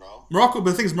storm, bro. Morocco,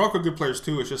 but the thing is, Morocco are good players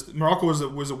too. It's just Morocco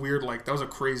was a weird, like, that was a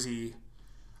crazy.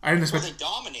 I didn't expect. Well, they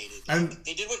dominated.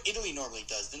 They did what Italy normally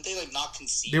does, didn't they? Like, not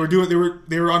concede. They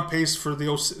were on pace for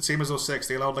the same as 06.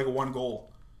 They allowed like one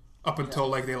goal up until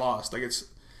like they lost. Like, it's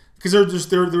because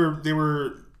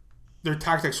their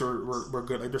tactics were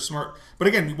good. Like, they're smart. But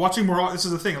again, watching Morocco, this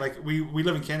is the thing. Like, we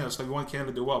live in Canada, so like, we want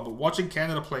Canada to do well. But watching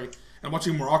Canada play and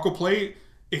watching Morocco play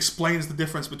explains the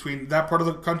difference between that part of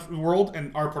the world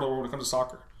and our part of the world when it comes to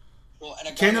soccer. Well,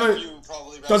 and Canada you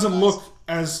probably doesn't look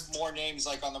as more names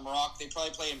like on the Morocco. They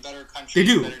probably play in better countries. They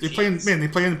do. They play in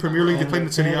the Premier League. They play in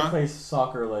the Serie A. They play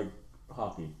soccer like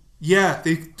hockey. Yeah,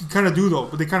 they kind of do though.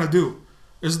 But they kind of do.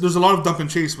 There's a lot of dump and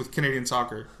chase with Canadian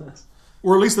soccer.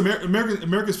 Or at least the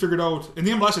Americans figured out, and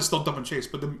the MLS is still dump and chase,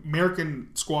 but the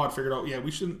American squad figured out,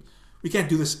 we can't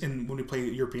do this when we play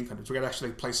European countries. We got to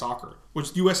actually play soccer,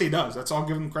 which the USA does. That's all.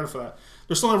 Give them credit for that.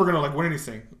 They're still never going to like win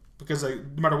anything because no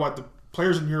matter what, the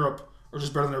players in Europe are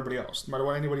just better than everybody else. No matter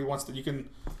what anybody wants, that you can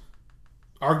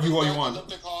argue all you want.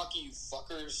 Olympic hockey, you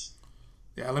fuckers.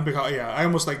 Yeah, Olympic hockey. Yeah, I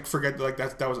almost like forget like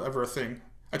that was ever a thing.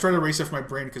 I try to erase it from my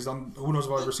brain because who knows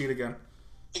if I'll ever see it again.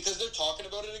 Because they're talking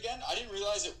about it again. I didn't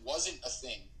realize it wasn't a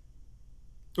thing.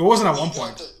 It wasn't at one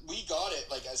point. We got it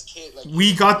like as kids. Like,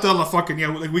 we got the fucking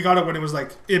like we got it when it was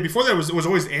like before that it was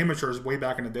always amateurs way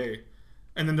back in the day,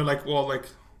 and then they're like, well, like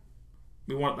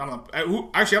we want, I don't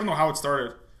know. Actually, I don't know how it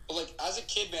started. But like as a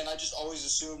kid, man, I just always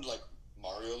assumed like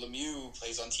Mario Lemieux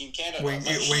plays on Team Canada. Wayne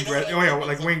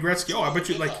Gretzky. Oh, I bet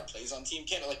you like plays on Team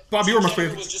Canada. Like Bobby Orr must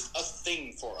play. Was just a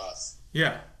thing for us.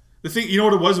 Yeah, the thing, you know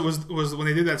what it was when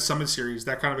they did that Summit Series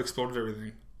that kind of exploded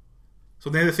everything. So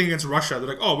they had the thing against Russia. They're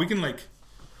like, oh, we can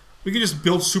just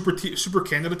build super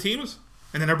Canada teams,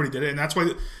 and then everybody did it, and that's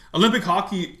why Olympic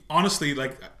hockey, honestly,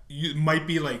 like, might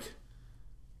be like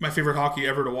my favorite hockey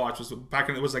ever to watch.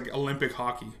 It was like Olympic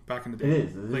hockey back in the day.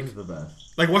 It is the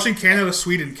best. Like watching Canada,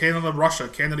 Sweden, Canada, Russia,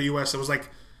 Canada, US. It was like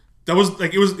it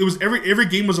was every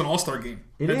game was an All-Star game.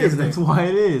 It is. That's why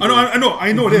it is. I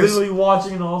know it is. Literally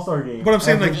watching an All-Star game. But I'm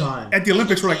saying like at the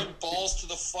Olympics, we're like balls to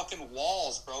the fucking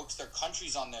walls, bro, because their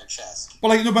country's on their chest.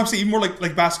 Well, like, no, but I'm saying even more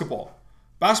like basketball.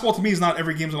 Basketball to me is not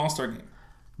every game's an All-Star game.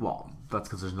 Well, that's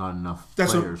because there's not enough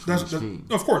players for each team.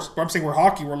 Of course, but I'm saying we're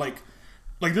hockey. We're like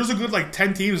there's a good like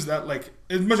 10 teams that like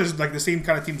as much as like the same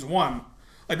kind of teams won.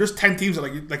 Like there's 10 teams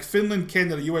that like Finland,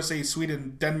 Canada, USA,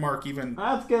 Sweden, Denmark, even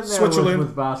that's getting there Switzerland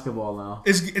with basketball now.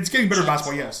 It's getting better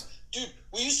basketball, yes. Dude,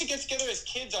 we used to get together as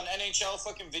kids on NHL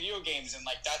fucking video games, and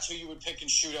like that's who you would pick in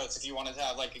shootouts if you wanted to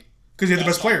have like because you had the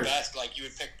best players. Like you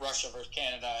would pick Russia versus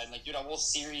Canada, and like you'd have whole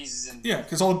series and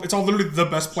because it's all literally the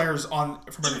best players from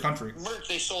every country. Merch,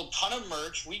 they sold a ton of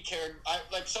merch. We cared.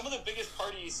 Like some of the biggest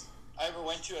parties I ever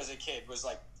went to as a kid was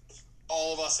like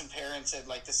all of us and parents at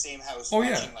like the same house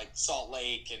watching like Salt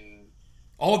Lake and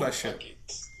all of that shit.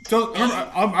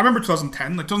 I remember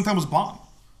 2010. Like 2010 was bomb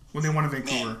when they won in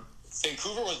Vancouver. Man,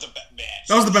 Vancouver was the best.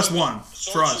 That was the best one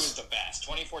for us. Was the best.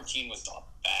 2014 was the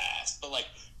best. But like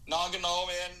Nagano,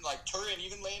 man, like Turin,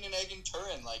 even laying an egg in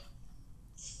Turin, like.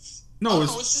 No,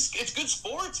 it's good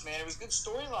sports, man. It was good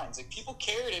storylines. Like people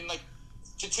cared, and like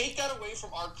to take that away from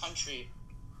our country,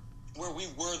 where we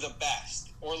were the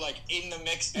best, or like in the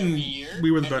mix every year.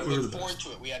 We were the best. We looked forward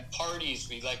to it. We had parties.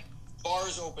 We like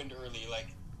bars opened early. Like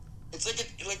It's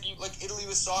like Italy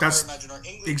with soccer, That's imagine, or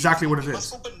England. exactly what it is.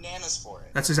 Must go bananas for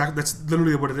it. That's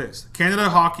literally what it is. Canada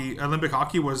hockey, Olympic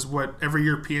hockey, was what every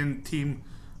European team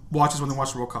watches when they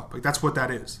watch the World Cup. Like that's what that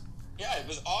is. Yeah, it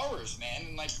was ours, man.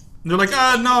 And like they're like,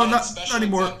 no, not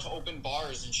anymore. To open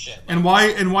bars and shit.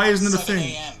 Like, and why isn't it a 7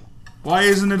 thing? a.m. Why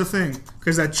isn't it a thing?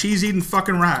 Because that cheese eating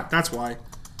fucking rat. That's why.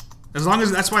 As long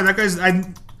as that's why that guy's.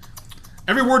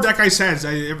 Every word that guy says,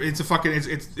 it's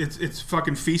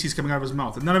fucking feces coming out of his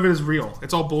mouth, and none of it is real.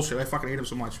 It's all bullshit. I fucking hate him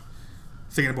so much.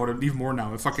 Thinking about it even more now.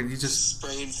 He's just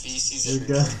spraying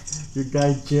feces. Your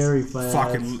guy Jerry,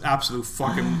 fucking absolute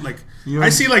fucking like. I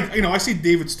see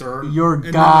David Stern. Your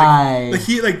guy,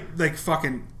 like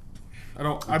fucking.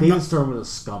 David Stern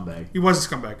was a scumbag. He was a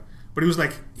scumbag, but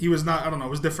he was not. I don't know.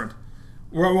 It was different.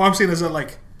 What I'm saying is that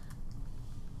like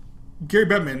Gary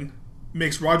Bettman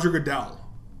makes Roger Goodell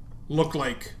look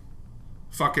like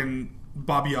fucking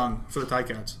Bob Young for the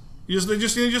Ticats. He's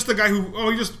just the guy who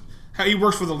he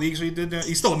works for the league, so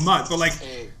he's still a nut, but like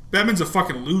Bettman's a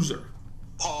fucking loser.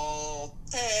 Paul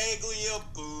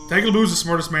Tagliabue. Tagliabue's the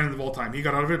smartest man of all time. He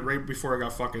got out of it right before it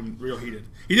got fucking real heated.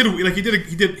 He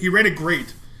ran it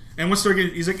great, and once they're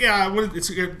getting, he's like, yeah, it's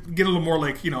get a little more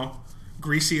like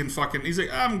greasy and fucking. He's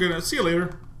like, I'm gonna see you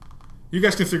later. You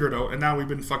guys can figure it out. And now we've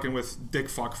been fucking with dick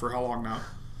fuck for how long now?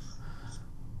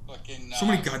 So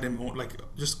many goddamn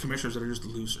just commissioners that are just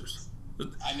losers.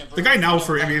 The guy now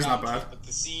for NBA is not bad. But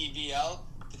the CEBL,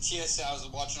 the TSN, I was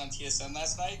watching on TSN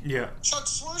last night. Yeah. Chuck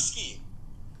Swirsky.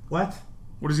 What?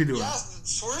 What is he doing? Yeah,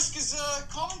 Swirsky's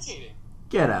commentating.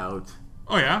 Get out.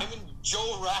 Oh yeah. Him and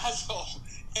Joe Razzo,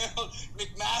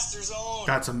 McMaster's own.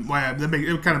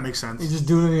 It kind of makes sense. He's just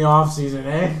doing it in the off season,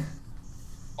 eh?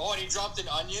 Oh, and he dropped in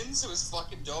onions. It was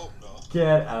fucking dope, bro.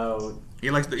 Get out. He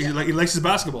likes his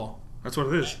basketball. That's what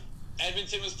it is.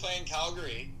 Edmonton was playing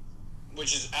Calgary,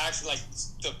 which is actually like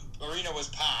the arena was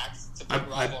packed. It's a big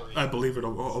rivalry. I believe it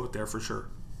out there for sure.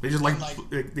 They just like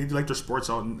their sports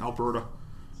out in Alberta.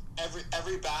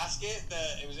 Every basket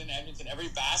it was in Edmonton. Every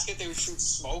basket they would shoot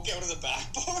smoke out of the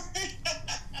backboard.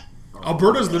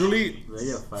 Alberta's literally.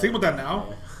 Think about that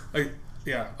now.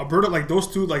 Alberta, like those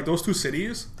two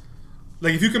cities.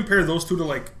 Like if you compare those two to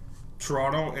like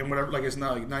Toronto and whatever, like it's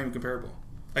not even comparable.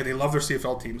 Like they love their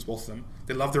CFL teams, both of them.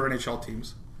 They love their NHL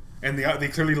teams, and they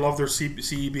clearly love their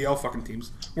CEBL fucking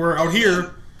teams. Where out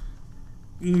here,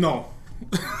 no,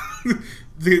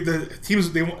 the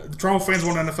teams the Toronto fans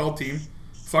want an NFL team.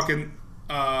 Fucking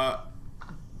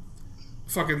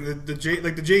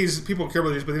the Jays, people care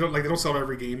about these, but they don't sell out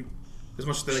every game as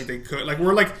much as they could. Like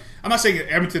we're like, I'm not saying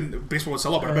Edmonton baseball would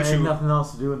sell out, but I bet you nothing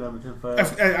else to do in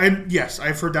Edmonton. Yes,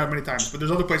 I've heard that many times, but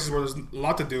there's other places where there's a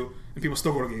lot to do and people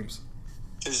still go to games.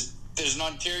 There's an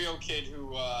Ontario kid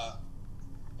who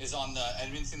is on the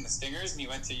Edmonton, the Stingers, and he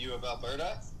went to U of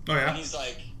Alberta. Oh yeah. And he's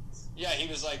like, he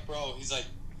was like, bro, he's like,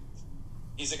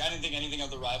 I didn't think anything of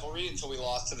the rivalry until we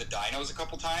lost to the Dinos a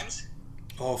couple times.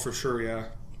 Oh, for sure, yeah.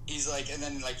 He's like, and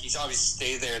then like he's obviously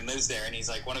stayed there and lives there, and he's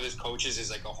like, one of his coaches is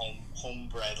like a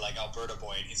homebred like Alberta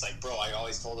boy, and he's like, bro, I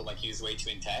always told him like he was way too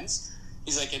intense.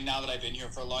 He's like, and now that I've been here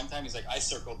for a long time, he's like, I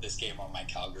circled this game on my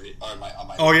Calgary or on my.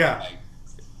 Oh yeah.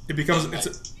 It becomes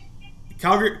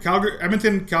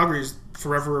Edmonton Calgary is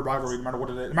forever a rivalry, no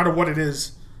matter what it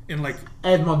is in like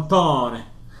Edmonton.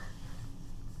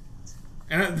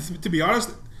 And to be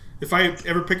honest, if I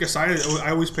ever pick a side,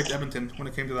 I always picked Edmonton when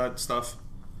it came to that stuff.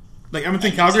 Like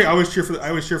Edmonton, Calgary, I always cheer for the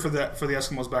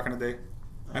Eskimos back in the day.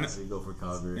 And you go for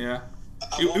Calgary. Yeah.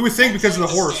 You would think because of the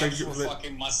horse. Like,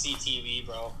 fucking must-see TV,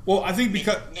 bro. Well, I think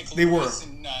because they were.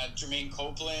 And Jermaine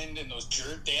Copeland and those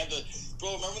they had the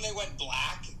bro. Remember when they went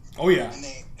black? Oh yeah. And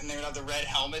they would have the red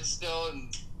helmets still.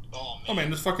 And oh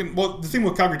man, this fucking. Well, the thing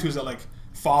with Calgary too is that like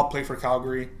Fall played for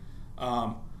Calgary.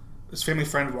 His family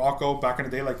friend Rocco back in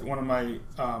the day, like one of my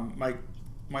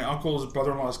uncle's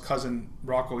brother-in-law's cousin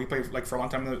Rocco. He played like for a long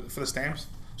time for the Stamps.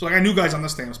 So like I knew guys on the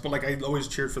Stamps, but like I always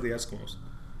cheered for the Eskimos.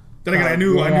 Then again, I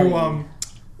knew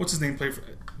what's his name played for?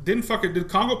 Did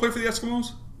Congo play for the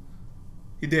Eskimos?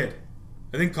 He did.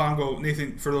 I think Congo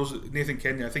Nathan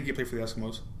Kenya. I think he played for the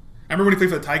Eskimos. I remember when he played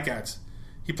for the Ticats.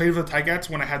 He played for the Ticats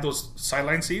when I had those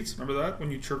sideline seats. Remember that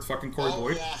when you chirped fucking Corey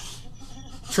Boyd? Yeah.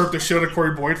 Chirped the shit out of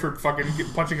Corey Boyd for fucking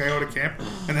punching a guy out of camp,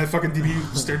 and then fucking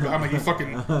DB stared behind like he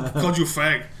fucking called you a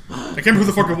fag. I can't remember who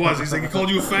the fuck it was. He's like, he called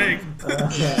you a fag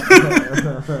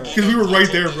because we were right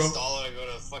there, bro. I go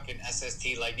to fucking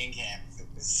SST Lightning camp.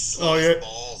 Oh yeah,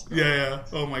 balls, yeah.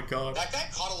 Oh my god. That guy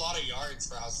caught a lot of yards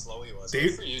for how slow he was.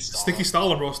 Good for you, Stala. Sticky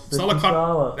Stala, bro. Stala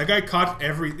caught. That guy caught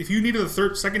every. If you needed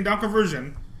a second down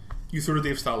conversion, you threw to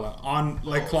Dave Stala on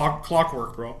like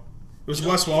clockwork, bro. It was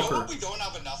Wes Walker. You know what we don't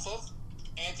have enough of?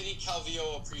 Anthony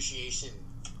Calvillo appreciation.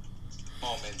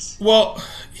 moments. Well,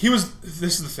 this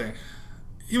is the thing.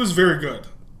 He was very good.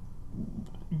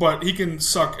 But he can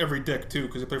suck every dick, too,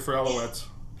 because he played for Alouettes.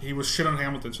 He was shit on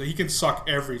Hamilton, so he can suck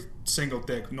every single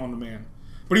dick known to man.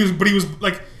 But he was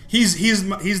like, he's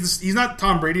not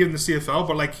Tom Brady in the CFL,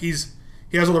 but like he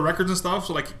has all the records and stuff.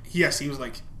 So like, yes, he was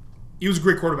a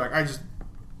great quarterback.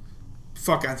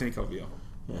 Fuck Anthony Calvillo.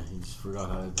 Yeah, he just forgot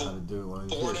how to do it.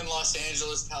 Born in Los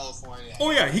Angeles, California.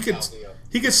 Oh yeah, he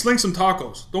could sling some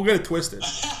tacos. Don't get it twisted.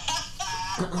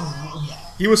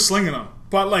 He was slinging them,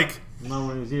 but like not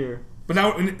when he was here. But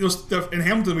now in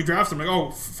Hamilton, we drafted him like,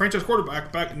 oh, franchise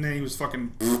quarterback back, and then he was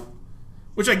fucking.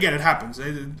 Which I get, it happens.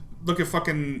 Look at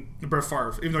fucking Brett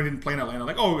Favre, even though he didn't play in Atlanta.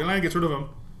 Like, oh, Atlanta gets rid of him,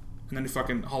 and then he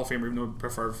fucking Hall of Famer, even though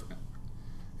Brett Favre,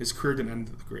 his career didn't end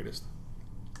the greatest.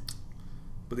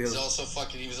 But he was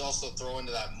also throwing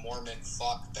to that Mormon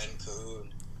fuck Ben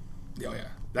Cahoon. Oh yeah,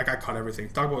 that guy caught everything.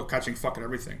 Talk about catching fucking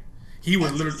everything. He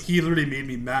literally made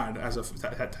me mad as a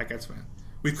Ticats fan.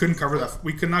 We couldn't cover that.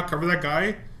 We could not cover that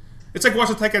guy. It's like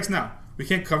watching the Ticats now. We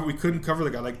couldn't cover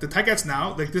the guy. Like the Ticats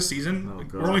now, like this season,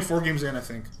 we're only 4 games in, I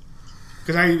think.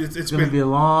 Because it's gonna be a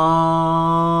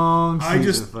long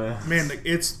season. Man, like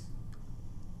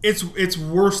it's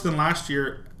worse than last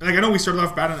year. Like I know we started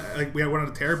off bad, and like we went on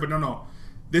a tear, but no.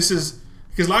 This is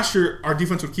because last year our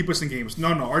defense would keep us in games. No,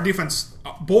 our defense,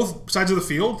 both sides of the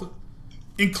field,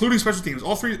 including special teams,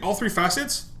 all three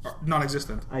facets are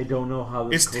non-existent. I don't know how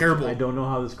this. It's terrible. I don't know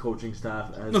how this coaching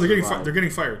staff. No, they're getting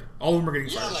fired. All of them are getting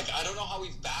fired. Yeah, like I don't know how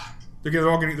he's back. They're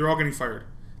all getting fired.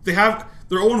 They're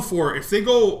 0-4. If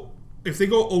they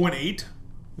go 0-8,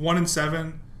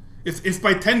 1-7, if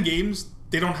by 10 games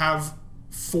they don't have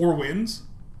 4 wins,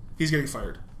 he's getting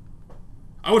fired.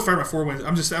 I would fire him at 4 wins.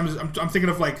 I'm thinking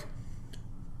of like,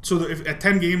 so that if at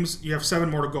 10 games you have 7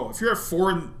 more to go. If you're at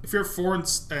 4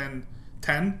 and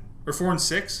 10 or 4 and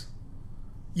 6,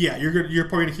 yeah, you're good. You're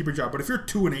probably gonna keep your job. But if you're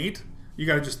 2-8, you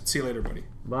gotta just see you later, buddy.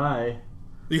 Bye.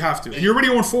 You have to. And you're already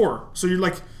 0-4, so you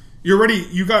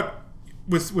got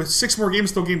with 6 more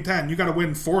games till game 10. You got to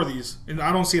win 4 of these, and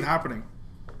I don't see it happening.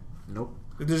 Nope.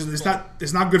 It's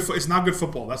not good. It's not good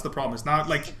football. That's the problem. It's not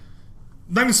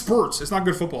even sports. It's not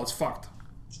good football. It's fucked.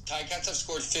 Ticats have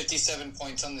scored 57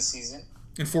 points on the season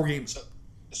in 4 games.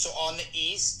 So on the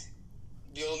East,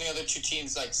 the only other 2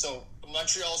 teams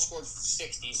Montreal scored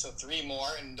 60, so 3 more,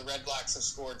 and the Red Blacks have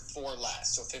scored 4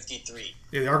 less, so 53.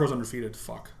 Yeah, the Argos undefeated.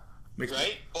 Fuck.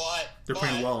 Right? They're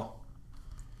playing well.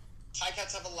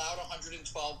 Ticats have allowed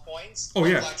 112 points. Oh,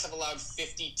 yeah. The Blacks have allowed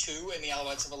 52, and the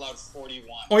Alouettes have allowed 41.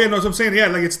 Oh, yeah, no, that's what I'm saying. Yeah,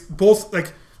 like, it's both,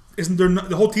 like,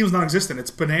 the whole team's non-existent.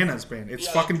 It's bananas, man. It's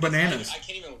fucking bananas. I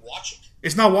can't even watch it.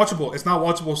 It's not watchable. It's not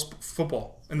watchable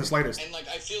football in the slightest. And, like,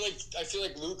 I feel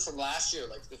like Luke from last year,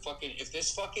 like,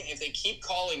 if they keep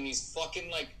calling these fucking,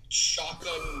 like,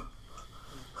 shotgun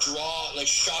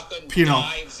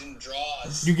dives and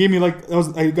draws. You gave me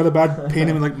I got a bad pain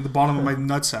in like the bottom of my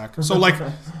nutsack. So like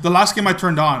the last game I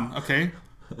turned on, okay,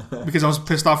 because I was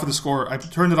pissed off with the score. I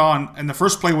turned it on, and the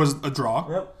first play was a draw.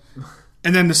 Yep.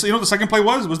 And then the second play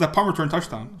was that punt return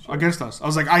touchdown against us. I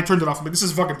was like, I turned it off. I'm like, this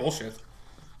is fucking bullshit.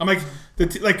 I'm like, to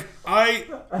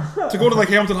go to like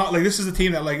Hamilton, like this is the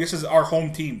team that like this is our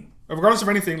home team, regardless of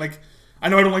anything. Like I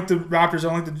know I don't like the Raptors,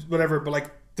 I don't like the whatever, but like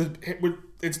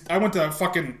I went to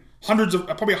fucking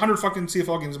probably 100 fucking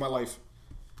CFL games in my life.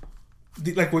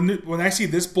 Like when I see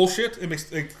this bullshit, it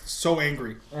makes like so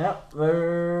angry. Yep,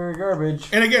 they're garbage.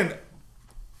 And again,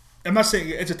 I'm not saying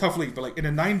it's a tough league, but like in a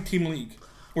 9-team league,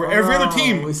 where every other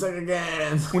team, we suck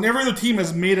again. When every other team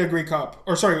has made a Grey Cup,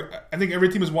 or sorry, I think every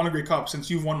team has won a Grey Cup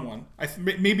since you've won one.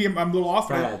 Maybe I'm a little off.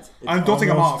 Brad, I don't think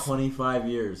I'm off. 25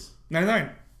 years. 99,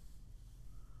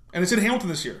 and it's in Hamilton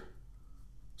this year.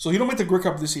 So you don't make the Grey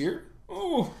Cup this year?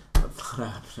 Oh, that's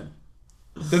not happening.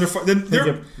 Then this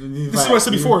is what I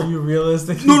said before. You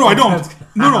realistic? No, I don't.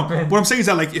 No. What I'm saying is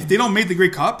that like if they don't make the Grey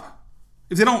Cup,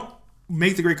 they're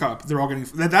all getting.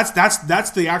 That's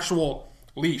the actual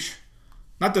leash,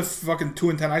 not the fucking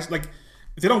 2-10 ice. Like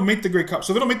if they don't make the Grey Cup,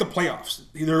 so if they don't make the playoffs,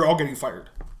 they're all getting fired.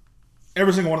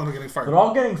 Every single one of them are getting fired. They're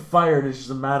all getting fired. It's just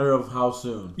a matter of how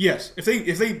soon. Yes, if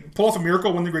they pull off a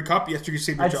miracle, win the Grey Cup, yes, you can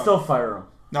save your job. I'd still fire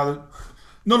them.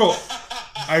 No.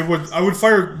 I would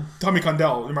fire Tommy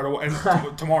Condell no matter what.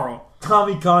 And tomorrow.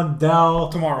 Tommy Condell.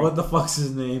 Tomorrow. What the fuck's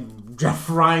his name? Jeff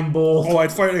Reinbold. Oh,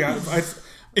 I'd fire. Yeah,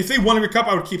 if they won a Grey Cup,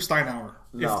 I would keep Steinauer.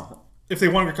 No. If they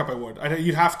won a Grey Cup, I would.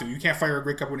 You have to. You can't fire a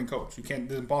Grey Cup winning coach. You can't.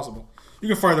 It's impossible. You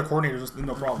can fire the coordinators.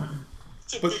 No problem.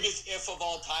 It's the biggest if of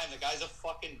all time. The guy's a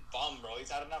fucking bum, bro. He's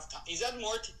had enough time. He's had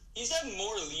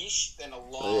more leash than a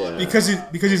lot. Yeah. Because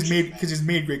he's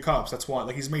made Grey Cups. That's why.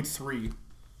 Like he's made 3.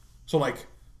 So like.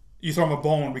 You throw him a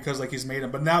bone because like he's made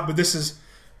him, but this is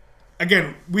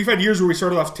again, we've had years where we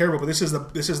started off terrible, but this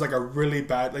is like a really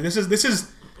bad. Like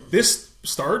this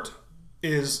start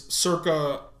is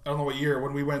circa I don't know what year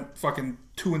when we went fucking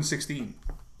 2-16.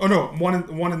 Oh no,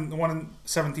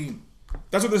 1-17.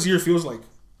 That's what this year feels like.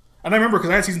 And I remember because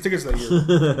I had season tickets that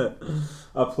year,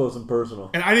 up close and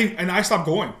personal. and I stopped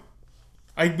going.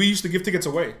 We used to give tickets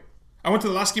away. I went to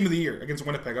the last game of the year against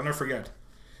Winnipeg. I'll never forget.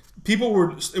 People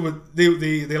were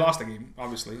they lost the game.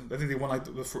 Obviously, I think they won one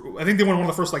of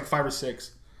the first like 5 or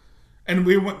 6. And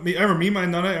we went. I remember me, my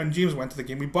Nana, and James went to the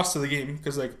game. We busted the game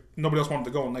because like nobody else wanted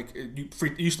to go, and like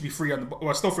it used to be free on the.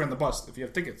 Well, it's still free on the bus if you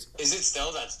have tickets. Is it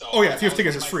still? That's still. Oh yeah, if you have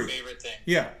tickets, it's free. Favorite thing.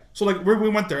 Yeah. So like we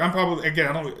went there. I'm probably again.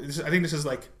 I don't. I think this is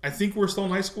like. I think we're still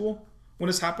in high school when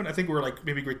this happened. I think we were like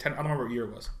maybe grade 10. I don't remember what year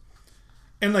it was.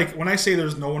 And like when I say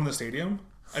there's no one in the stadium,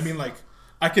 I mean like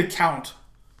I could count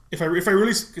if I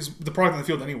really because the product on the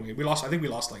field anyway. We lost. I think we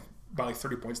lost like by like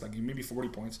 30 points that game, maybe 40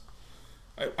 points.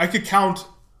 I could count.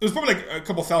 It was probably like a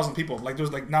couple thousand people. Like there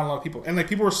was like not a lot of people, and like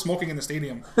people were smoking in the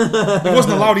stadium. It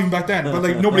wasn't allowed even back then, but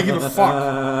like nobody gave a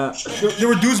fuck. There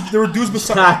were dudes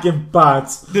beside. Packing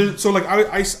butts. So like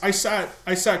I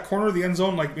sat corner of the end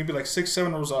zone, like maybe like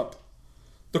 6-7 rows up.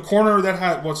 The corner that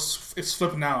had it's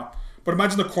flipped now, but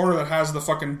imagine the corner that has the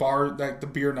fucking bar, like the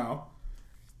beer now.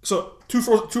 So two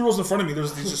rows in front of me,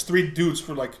 there's just 3 dudes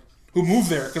who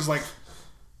moved there because like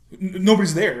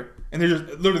nobody's there. And they're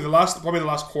just literally the last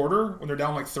quarter when they're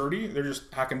down like 30, they're just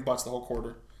hacking butts the whole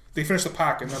quarter. They finished the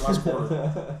pack in their last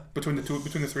quarter between the 3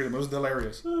 of them. It was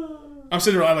hilarious. I'm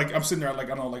sitting there at like I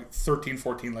don't know like 13,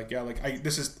 14. Like yeah, like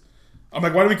I'm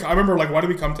like I remember like why did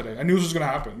we come today? I knew this was gonna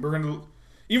happen. We're gonna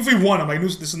even if we won. I'm like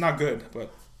this is not good.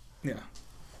 But yeah,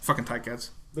 fucking tight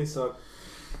cats. They suck.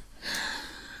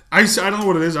 I don't know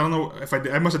what it is. I don't know if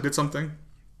I must have did something.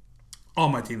 All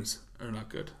my teams are not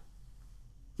good.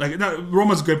 Like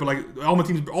Roma's good, but like all my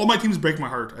teams break my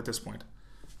heart at this point.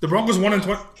 The Broncos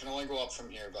 1-20. Can only go up from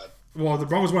here, but well, the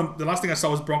Broncos won. The last thing I saw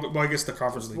was Broncos. Well, I guess the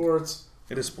Conference League. Sports.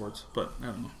 It is sports, but I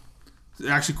don't know.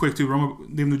 Actually, quick too. Roma,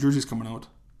 the new jersey's coming out.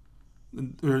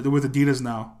 They're with Adidas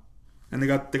now, and they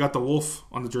got the wolf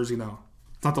on the jersey now.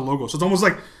 It's not the logo, so it's almost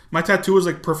like my tattoo is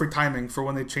like perfect timing for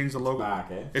when they change the logo.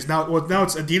 Back, eh? It's now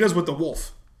it's Adidas with the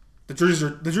wolf. The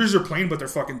jerseys are plain, but they're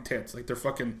fucking tits. Like they're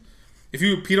fucking. If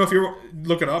you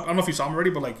look it up, I don't know if you saw them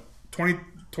already, but like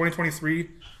 2023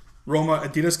 Roma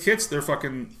Adidas kits,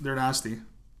 they're nasty.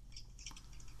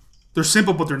 They're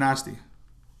simple, but they're nasty.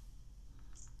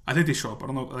 I think they show up. I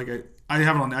don't know. Like I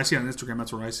have it I see it on Instagram.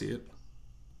 That's where I see it.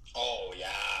 Oh yeah!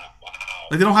 Wow.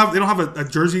 Like they don't have a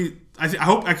jersey. I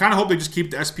kind of hope they just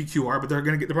keep the SPQR, but they're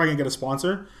probably gonna get a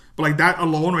sponsor. But like that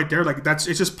alone right there, like it's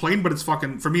just plain, but it's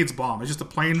fucking for me it's bomb. It's just a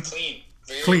plain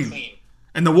clean.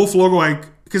 And the wolf logo,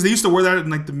 because they used to wear that in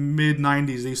like the mid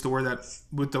 '90s. They used to wear that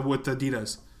with the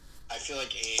Adidas. I feel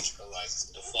like age, but like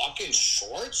the fucking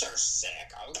shorts are sick.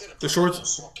 I would get the shorts.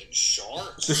 Those fucking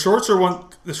shorts. The shorts are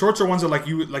ones that like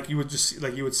you would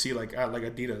see like at like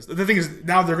Adidas. The thing is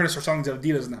now they're gonna start selling to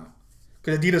Adidas now,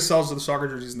 because Adidas sells the soccer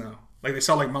jerseys now. Like they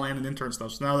sell like Milan and Inter and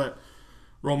stuff. So now that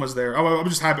Roma's there, I'm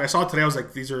just happy. I saw it today. I was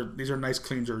like, these are nice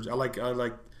clean jerseys. I like.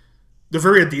 They're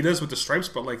very Adidas with the stripes,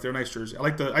 but like they're nice jerseys. I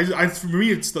like for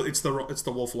me it's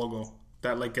the wolf logo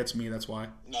that like gets me. That's why.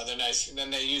 No, they're nice.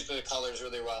 Then they use the colors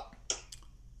really well.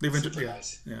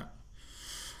 Nice. Yeah.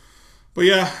 But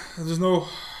yeah, there's no.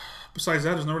 Besides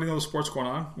that, there's not really no sports going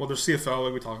on. Well, there's CFL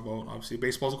like we talk about. Obviously,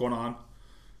 baseball's going on.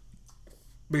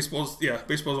 Baseball's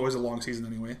always a long season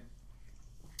anyway.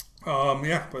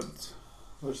 Yeah, but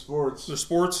there's sports.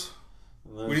 There's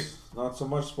not so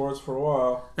much sports for a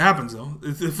while. It happens though.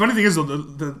 The funny thing is though,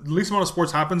 the least amount of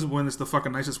sports happens when it's the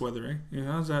fucking nicest weather, eh? Yeah,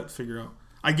 how does that figure out?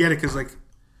 I get it because like,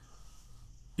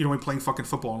 you know, we're playing fucking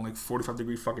football in like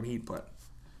 45-degree fucking heat, but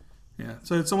yeah,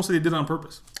 so it's almost like they did it on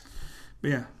purpose.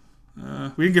 But yeah,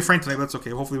 we didn't get Frank tonight, but that's okay.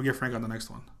 Hopefully we get Frank on the next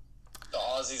one. The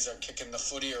Aussies are kicking the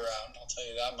footy around. I'll tell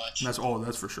you that much.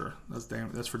 That's for sure.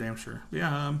 That's for damn sure. But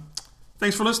yeah,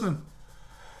 thanks for listening.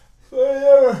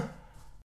 Yeah.